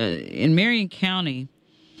that in Marion County,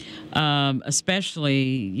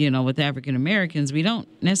 especially with African Americans, we don't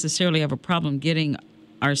necessarily have a problem getting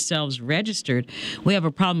ourselves registered. We have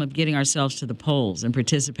a problem of getting ourselves to the polls and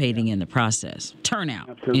participating in the process.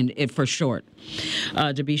 Turnout, for short.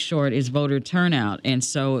 To be short, is voter turnout. And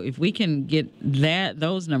so if we can get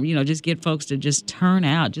those numbers, just get folks to just turn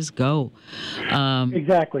out, just go.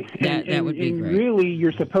 Exactly. That would be great. Really,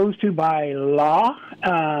 you're supposed to by law,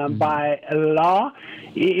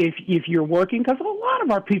 if you're working, because a lot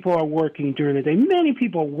of our people are working during the day. Many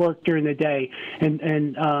people work during the day, and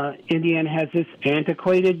Indiana has this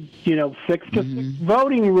antiquated, 6 to 6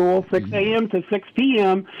 voting rule, 6 a.m. to 6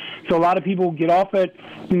 p.m. So a lot of people get off at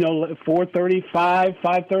 4:30,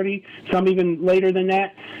 5:30, some even later than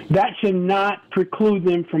that. That should not preclude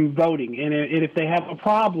them from voting. And if they have a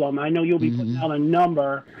problem, I know you'll be putting out a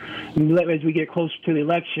number as we get closer to the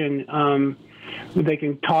election. They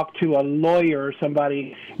can talk to a lawyer or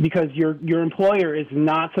somebody, because your employer is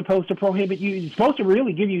not supposed to prohibit you. It's supposed to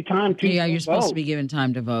really give you time to vote. Yeah, you're supposed to be given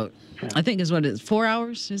time to vote. I think is what it is, 4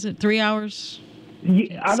 hours? Is it 3 hours?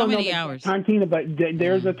 I don't know many hours. Time, Tina, but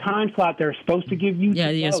there's a time slot they're supposed to give you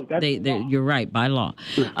to vote. You're right, by law.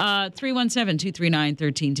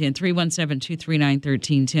 317-239-1310,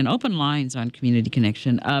 317-239-1310. Open lines on Community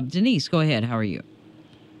Connection. Denise, go ahead. How are you?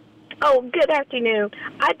 Oh, good afternoon.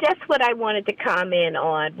 That's what I wanted to comment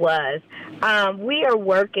on was we are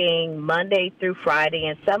working Monday through Friday,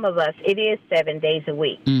 and some of us, it is 7 days a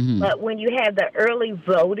week. But when you have the early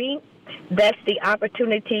voting, that's the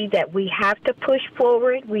opportunity that we have to push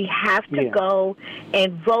forward. We have to go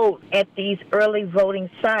and vote at these early voting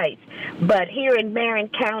sites. But here in Marion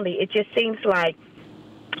County, it just seems like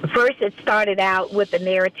first it started out with the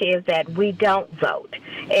narrative that we don't vote.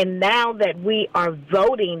 And now that we are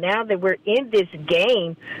voting, now that we're in this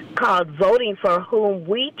game called voting for whom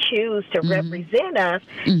we choose to represent us,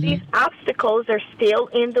 these obstacles are still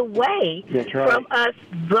in the way from us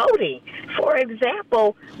voting. For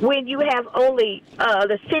example, when you have only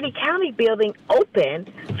the city-county building open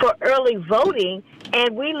for early voting,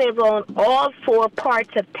 and we live on all 4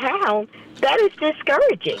 parts of town, that is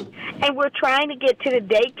discouraging. And we're trying to get to the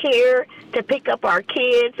daycare to pick up our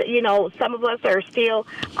kids. Some of us are still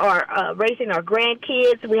raising our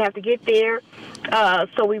grandkids. We have to get there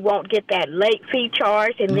so we won't get that late fee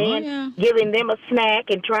charge, and then giving them a snack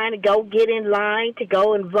and trying to go get in line to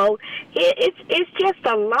go and vote. It's just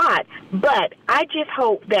a lot. But I just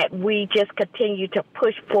hope that we just continue to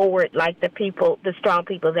push forward like the strong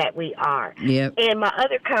people that we are. Yep. And my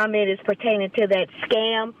other comment is pertaining to that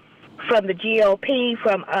scam from the GOP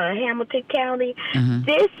from Hamilton County.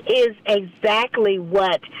 This is exactly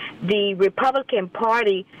what the Republican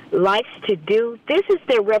Party likes to do. This is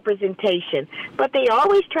their representation. But they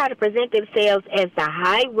always try to present themselves as the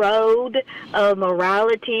high road of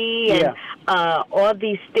morality and all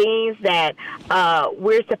these things that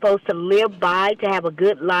we're supposed to live by to have a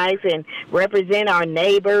good life and represent our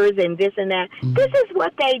neighbors and this and that. This is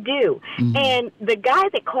what they do. And the guy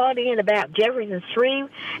that called in about Jefferson Shreve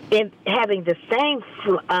in having the same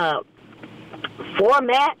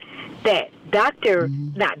format that that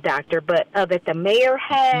the mayor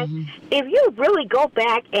has. If you really go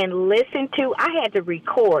back and listen to, I had to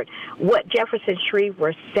record what Jefferson Shreve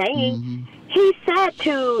was saying. He said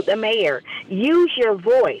to the mayor, use your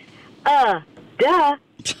voice.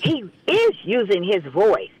 He is using his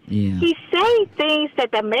voice. He's saying things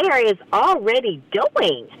that the mayor is already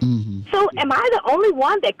doing. So am I the only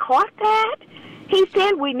one that caught that? He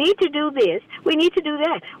said, we need to do this, we need to do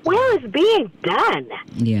that. Well, it's being done.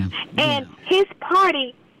 And his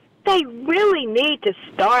party, they really need to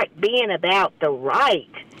start being about the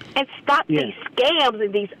right and stop these scams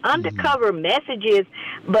and these undercover messages.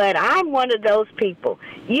 But I'm one of those people.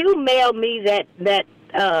 You mail me that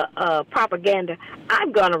propaganda,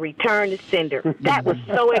 I'm going to return the sender. That was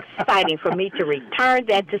so exciting for me to return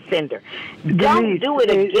that to sender. Don't do it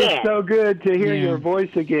again. It's so good to hear your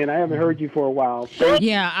voice again. I haven't heard you for a while.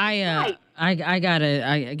 I got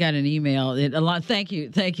an email. Thank you,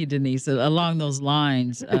 Denise. Along those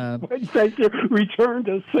lines. Thank you.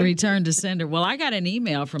 Return to sender. Well, I got an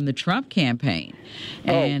email from the Trump campaign,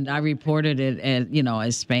 and I reported it as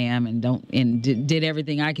spam, and did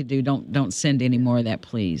everything I could do. Don't send any more of that,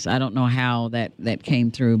 please. I don't know how that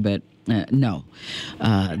came through, but. No,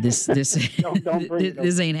 this this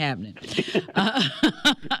ain't happening.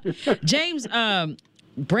 James,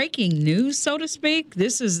 breaking news, so to speak.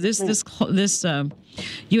 This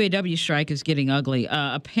UAW strike is getting ugly.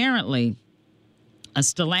 Apparently, a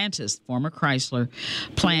Stellantis, former Chrysler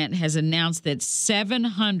plant, has announced that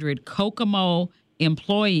 700 Kokomo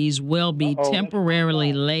employees will be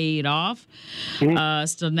temporarily laid off.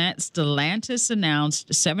 Stellantis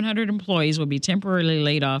announced 700 employees will be temporarily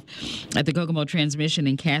laid off at the Kokomo transmission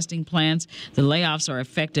and casting plants. The layoffs are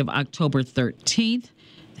effective October 13th.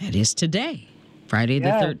 That is today. Friday the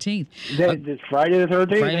 13th. It's Friday the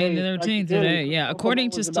 13th. Friday the 13th today, yeah.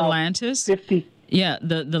 According to Stellantis, 50. Yeah,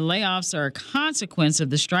 the layoffs are a consequence of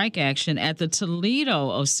the strike action at the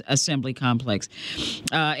Toledo Assembly Complex.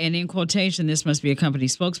 And in quotation, this must be a company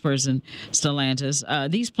spokesperson,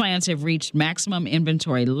 Stellantis. These plants have reached maximum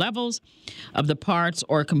inventory levels of the parts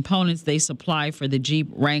or components they supply for the Jeep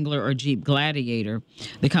Wrangler or Jeep Gladiator,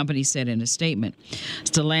 the company said in a statement.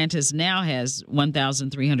 Stellantis now has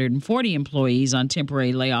 1,340 employees on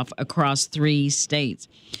temporary layoff across 3 states.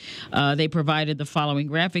 They provided the following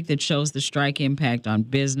graphic that shows the strike impact on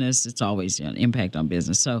business. It's always an impact on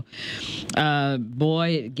business. So, boy,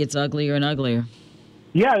 it gets uglier and uglier.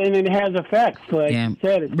 Yeah, and it has effects, like you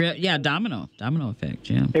said. Domino effect,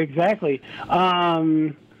 yeah. Exactly.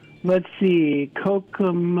 Let's see.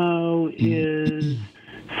 Kokomo is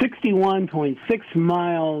 61.6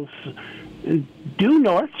 miles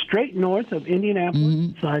due straight north of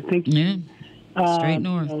Indianapolis. So I think... Straight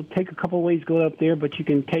north. Take a couple ways, go up there, but you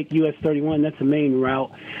can take US 31. That's the main route.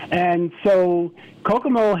 And so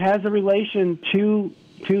Kokomo has a relation to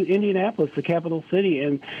Indianapolis, the capital city,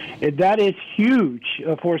 and that is huge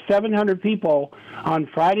for 700 people on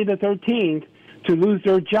Friday the 13th to lose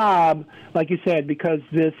their job, like you said, because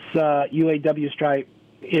this UAW strike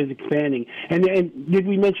is expanding. And did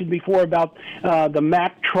we mention before about the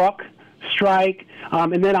Mack truck strike?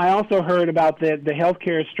 And then I also heard about the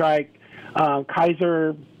healthcare strike.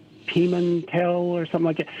 Kaiser Pimentel or something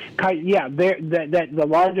like that. The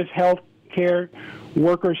largest health care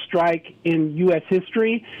worker strike in U.S.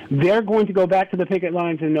 history. They're going to go back to the picket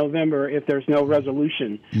lines in November if there's no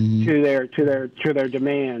resolution to their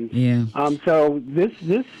demands. Yeah. So this,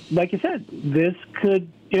 like you said, this could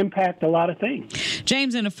impact a lot of things.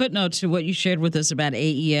 James, in a footnote to what you shared with us about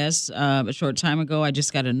AES a short time ago, I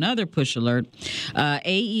just got another push alert.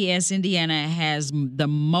 AES Indiana has the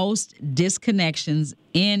most disconnections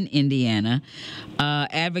in Indiana.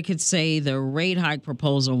 Advocates say the rate hike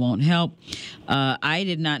proposal won't help. I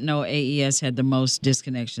did not know AES had the most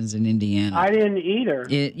disconnections in Indiana. I didn't either.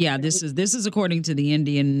 This is according to the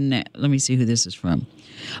Indian. Let me see who this is from.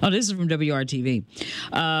 Oh, this is from WRTV.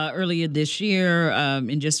 Earlier this year,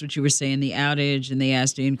 and just what you were saying, the outage, and they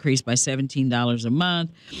asked to increase by $17 a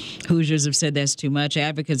month. Hoosiers have said that's too much.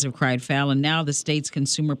 Advocates have cried foul, and now the state's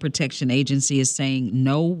Consumer Protection Agency is saying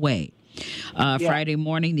no way. Friday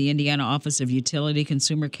morning, the Indiana Office of Utility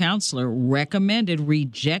Consumer Counselor recommended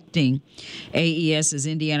rejecting AES's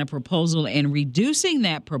Indiana proposal and reducing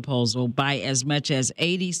that proposal by as much as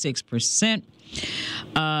 86%.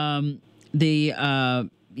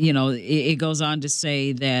 It goes on to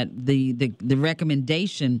say that the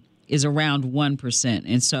recommendation is around 1%.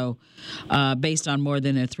 And so based on more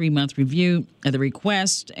than a 3-month review of the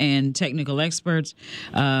request and technical experts,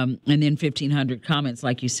 and then 1,500 comments,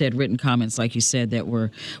 like you said, written comments, like you said, that were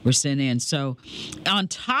sent in. So on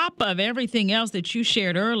top of everything else that you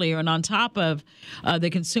shared earlier, and on top of the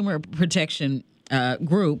Consumer Protection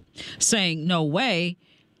Group saying no way,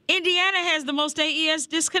 Indiana has the most AES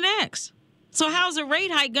disconnects. So how's a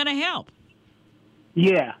rate hike going to help?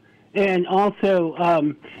 Yeah, and also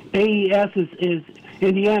AES is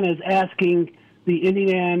Indiana is asking the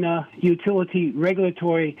Indiana Utility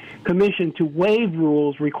Regulatory Commission to waive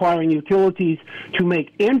rules requiring utilities to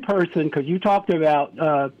make in-person, because you talked about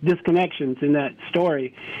disconnections in that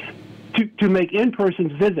story, to make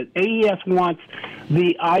in-person visits. AES wants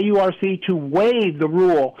the IURC to waive the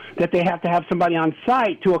rule that they have to have somebody on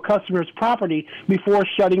site to a customer's property before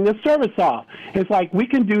shutting the service off. It's like, we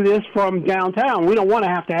can do this from downtown. We don't want to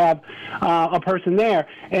have a person there.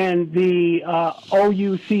 And the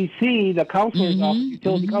OUCC, the counselor's office,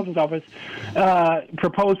 utility counselor's office,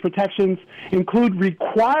 proposed protections include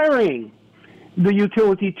requiring the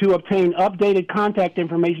utility to obtain updated contact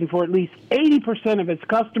information for at least 80% of its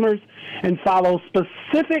customers and follow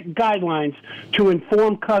specific guidelines to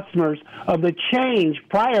inform customers of the change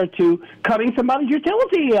prior to cutting somebody's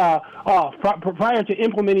utility off, prior to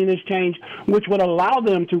implementing this change, which would allow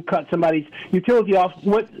them to cut somebody's utility off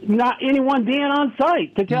with not anyone being on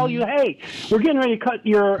site to tell you, hey, we're getting ready to cut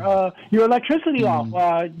your electricity off.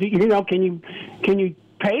 Can you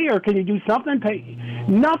pay, or can you do something? Pay.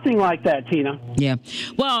 Nothing like that, Tina. Yeah.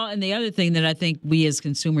 Well, and the other thing that I think we as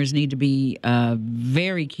consumers need to be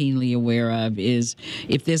very keenly aware of is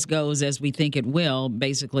if this goes as we think it will,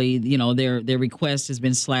 basically, their request has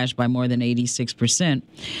been slashed by more than 86%.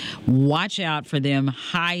 Watch out for them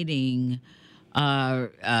hiding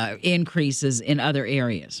increases in other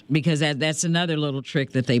areas, because that's another little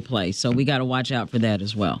trick that they play. So we got to watch out for that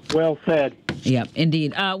as well. Well said. Yeah,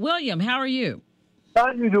 indeed. William, how are you? How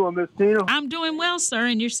you doing, Miss Tina? I'm doing well, sir.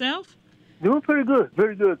 And yourself? Doing pretty good.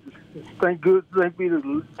 Very good. Thank be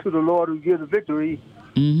to the Lord who gives the victory.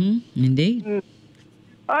 Mm-hmm. Indeed.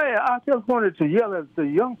 I just wanted to yell at the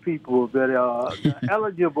young people that are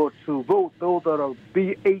eligible to vote, those that are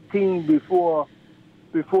be 18 before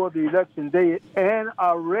the election day and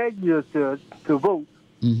are registered to vote,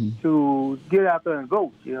 to get out there and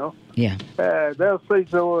vote, Yeah. They'll say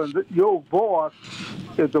so, and your voice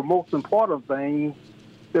is the most important thing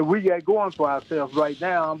that we got going for ourselves right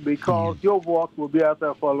now, because your voice will be out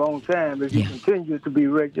there for a long time if you continue to be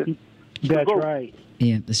registered. That's right.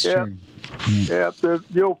 Yeah, that's true. Yeah,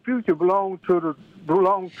 your future belongs to us.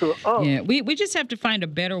 Yeah, we just have to find a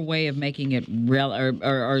better way of making it real,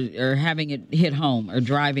 or having it hit home, or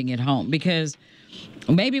driving it home, because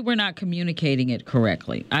maybe we're not communicating it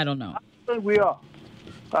correctly. I don't know. I think we are.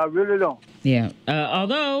 I really don't. Yeah.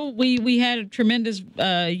 Although we had a tremendous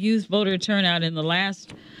youth voter turnout in the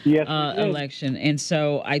last election, and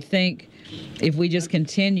so I think if we just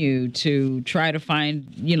continue to try to find,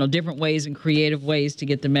 different ways and creative ways to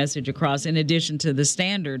get the message across, in addition to the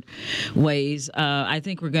standard ways, I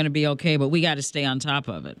think we're going to be okay. But we got to stay on top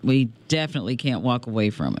of it. We definitely can't walk away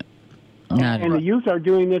from it. And the youth are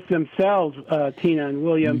doing this themselves, Tina and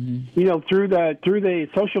William, through the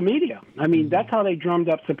social media. I mean, that's how they drummed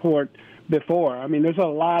up support before. I mean, there's a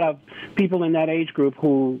lot of people in that age group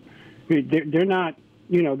who they're not,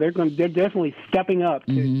 they're definitely stepping up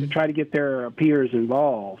to try to get their peers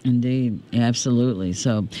involved. Indeed, absolutely.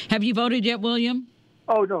 So, have you voted yet, William?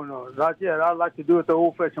 Oh, no, not yet. I'd like to do it the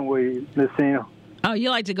old-fashioned way, Miss Tina. Oh,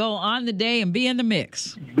 you like to go on the day and be in the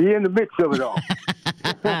mix. Be in the mix of it all.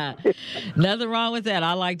 Nothing wrong with that.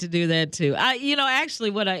 I like to do that too.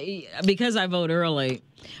 Actually, because I vote early,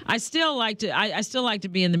 I still like to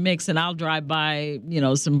be in the mix, and I'll drive by,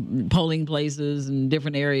 some polling places and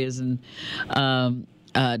different areas, and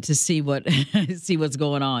to see what's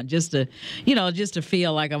going on, just to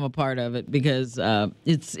feel like I'm a part of it, because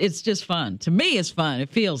it's just fun. To me, it's fun.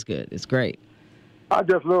 It feels good. It's great. I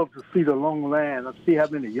just love to see the long line. I see how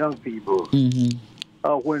many young people. When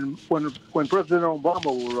President Obama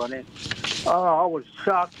was running, I was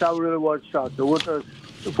shocked. I really was shocked.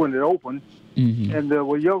 When it opened, and there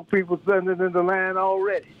were young people standing in the line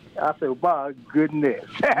already. I said, "My goodness!"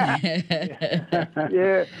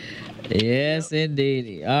 Yeah. Yes,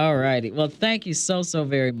 indeed. All righty. Well, thank you so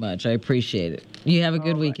very much. I appreciate it. You have a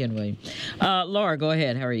good weekend, William. Laura, go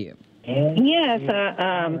ahead. How are you? Yes.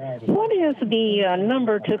 What is the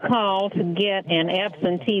number to call to get an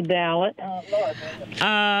absentee ballot?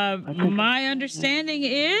 My understanding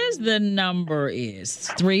is the number is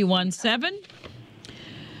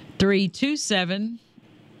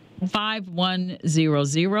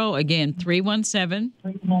 317-327-5100. Again,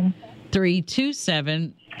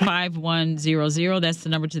 317-327-5100. That's the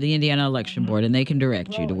number to the Indiana Election Board, and they can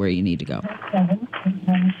direct you to where you need to go.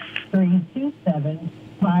 327-5100.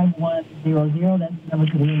 That's the number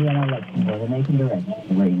to the Indiana Election Board, and they can direct you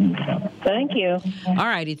where you need to go. Thank you. All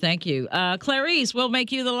righty, thank you. Clarice, we'll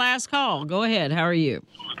make you the last call. Go ahead. How are you?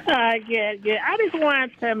 Good. I just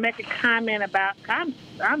wanted to make a comment about I'm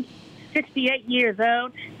 68 years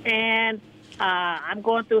old, and I'm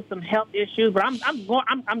going through some health issues, but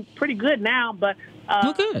I'm pretty good now. But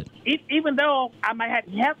good. Even though I might have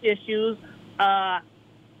health issues, for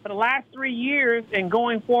the last 3 years and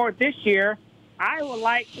going forward this year, I'm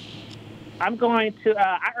going to,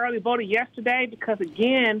 I early voted yesterday because,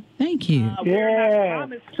 again, thank you. We're not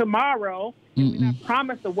promised tomorrow. We're not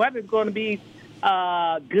promised the weather's going to be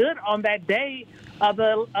good on that day of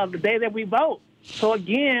the day that we vote. So,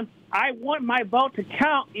 again, I want my vote to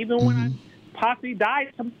count even when I possibly die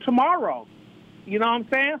tomorrow. You know what I'm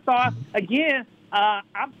saying? So, again,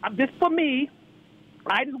 I'm just for me,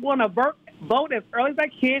 I just want to vote as early as I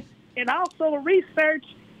can and also research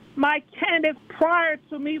my candidates prior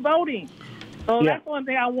to me voting. So that's one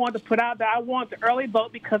thing I want to put out there. I want the early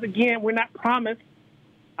vote because, again, we're not promised.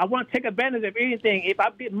 I want to take advantage of anything. If I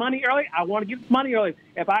get money early, I want to get money early.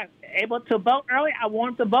 If I'm able to vote early, I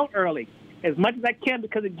want to vote early as much as I can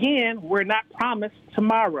because, again, we're not promised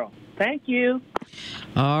tomorrow. Thank you.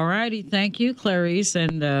 All righty. Thank you, Clarice.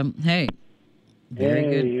 And, hey,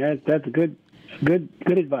 very good. That's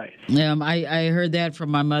good advice. I heard that from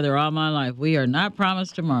my mother all my life. We are not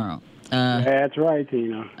promised tomorrow. That's right,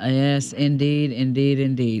 Tina. Yes,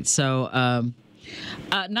 indeed. So,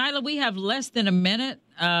 Nyla, we have less than a minute.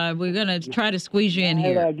 We're going to try to squeeze you in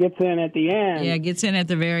here. Nyla gets in at the end. Yeah, gets in at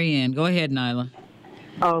the very end. Go ahead, Nyla.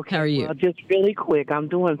 Okay. How are you? Just really quick, I'm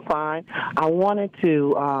doing fine. I wanted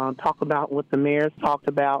to talk about what the mayors talked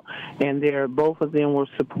about, and both of them were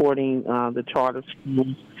supporting the charter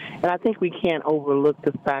schools. And I think we can't overlook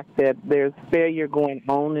the fact that there's failure going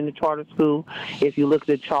on in the charter school. If you look at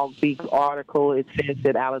the Chalk Beach article, it says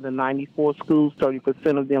that out of the 94 schools,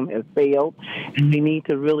 30% of them have failed. And we need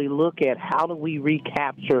to really look at how do we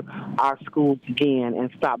recapture our schools again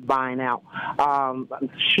and stop buying out.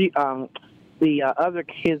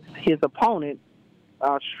 His opponent,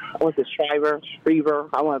 was it Shriver?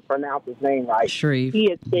 I want to pronounce his name right. Shreve. He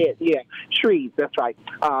had said, Shreve, that's right.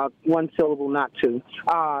 One syllable, not two.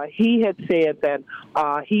 He had said that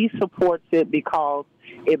he supports it because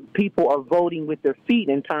if people are voting with their feet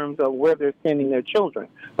in terms of where they're sending their children.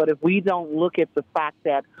 But if we don't look at the fact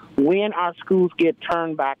that when our schools get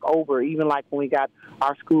turned back over, even like when we got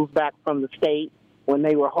our schools back from the state, when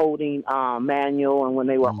they were holding Manual and when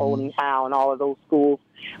they were holding Howe and all of those schools,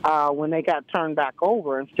 when they got turned back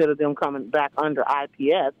over, instead of them coming back under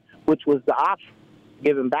IPS, which was the option,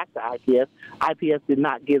 given back to IPS, IPS did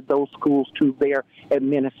not give those schools to their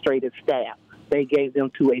administrative staff. They gave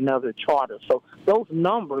them to another charter. So those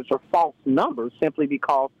numbers are false numbers simply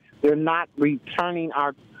because they're not returning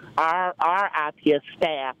our IPS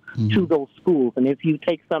staff to those schools. And if you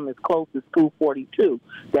take something as close as School 42,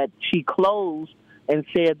 that she closed and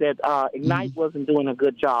said that Ignite wasn't doing a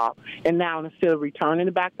good job. And now instead of returning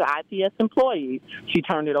it back to IPS employees, she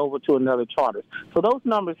turned it over to another charter. So those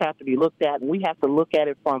numbers have to be looked at, and we have to look at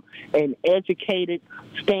it from an educated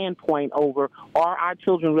standpoint over, are our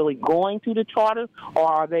children really going to the charter, or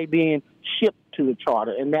are they being shipped to the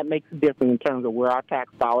charter? And that makes a difference in terms of where our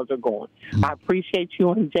tax dollars are going. I appreciate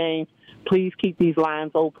you and James. Please keep these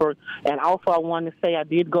lines open. And also I wanted to say I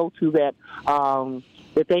did go to that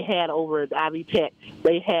that they had over at Ivy Tech.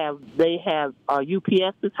 They have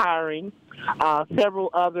UPS is hiring. Several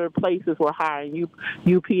other places were hiring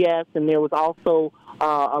UPS, and there was also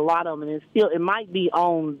a lot of them. And it might be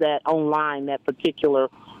on that online, that particular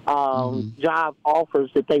job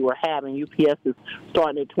offers that they were having. UPS is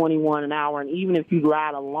starting at $21 an hour, and even if you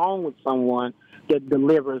ride along with someone that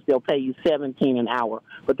delivers, they'll pay you $17 an hour.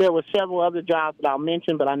 But there were several other jobs that I'll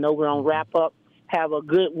mention, but I know we're on wrap up. Have a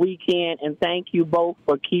good weekend, and thank you both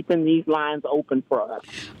for keeping these lines open for us.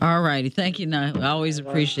 All righty. Thank you, Nyla. I always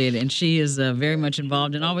appreciate it. And she is very much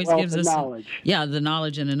involved and always gives us the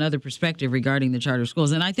knowledge and another perspective regarding the charter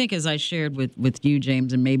schools. And I think, as I shared with you,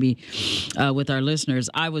 James, and maybe with our listeners,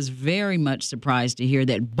 I was very much surprised to hear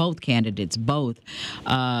that both candidates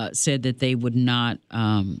said that they would not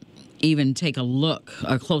even take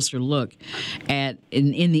a closer look at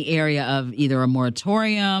in the area of either a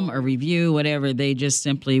moratorium or review, whatever. They just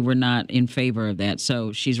simply were not in favor of that.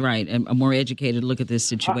 So she's right. A more educated look at this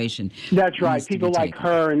situation. That's right. People like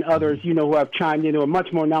her and others, who have chimed in, who are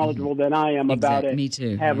much more knowledgeable than I am about it. Me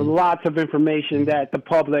too. Have lots of information that the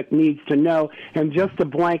public needs to know. And just to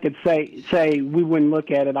blanket say we wouldn't look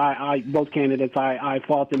at it, both candidates I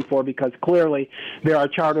fault them for, because clearly there are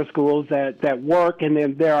charter schools that work, and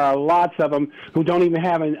then there are lots of them who don't even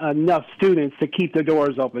have enough students to keep the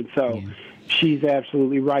doors open. So she's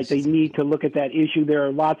absolutely right. They need to look at that issue. There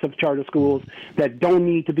are lots of charter schools that don't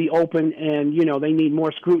need to be open, and they need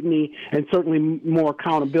more scrutiny and certainly more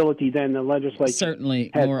accountability than the legislature.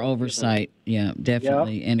 Certainly more oversight. Yeah,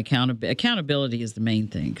 definitely. Yep. And accountability is the main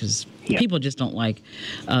thing, because people just don't like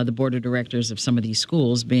the board of directors of some of these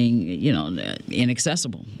schools being,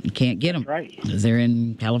 inaccessible. You can't get them. Right. They're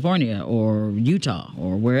in California or Utah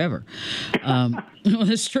or wherever.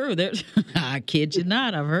 It's true. I kid you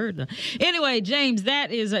not. I've heard. Anyway, James,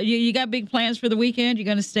 that is, you got big plans for the weekend? You're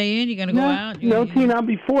going to stay in? You're going to go out? No, Tina,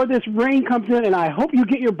 before this rain comes in, and I hope you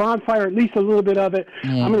get your bonfire, at least a little bit of it,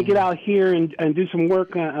 I'm going to get out here and do some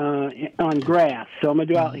work on grass. So I'm going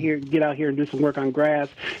to get out here and do some work on grass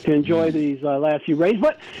to enjoy these last few rays.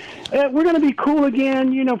 But we're going to be cool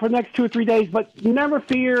again, for the next 2 or 3 days, but never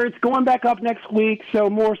fear. It's going back up next week, so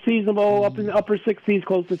more seasonable, up in the upper 60s,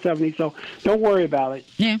 close to 70. So don't worry about it.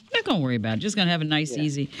 Yeah, not going to worry about it. Just going to have a nice,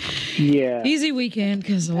 easy weekend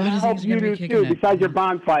because a lot of things are going to be kicking up. Besides your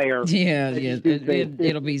bonfire. Yeah.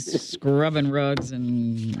 It'll be scrubbing rugs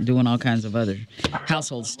and doing all kinds of other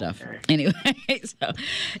household stuff. Anyway,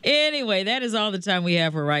 that is all the time we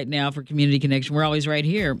have for right now for Community Connection. We're always right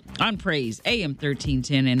here on Praise, AM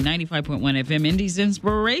 1310 and 95.1 FM, Indy's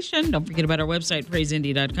Inspiration. Don't forget about our website,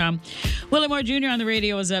 praiseindy.com. Willie Moore Jr. on the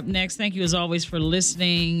radio is up next. Thank you, as always, for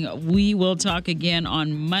listening. We will talk again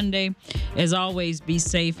on Monday. As always, be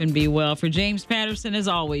safe and be well. For James Patterson, as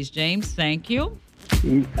always, James, thank you.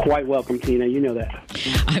 You're quite welcome, Tina. You know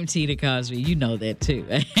that. I'm Tina Cosby. You know that, too.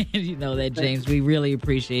 You know that, James. We really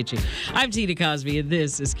appreciate you. I'm Tina Cosby, and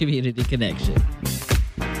this is Community Connection.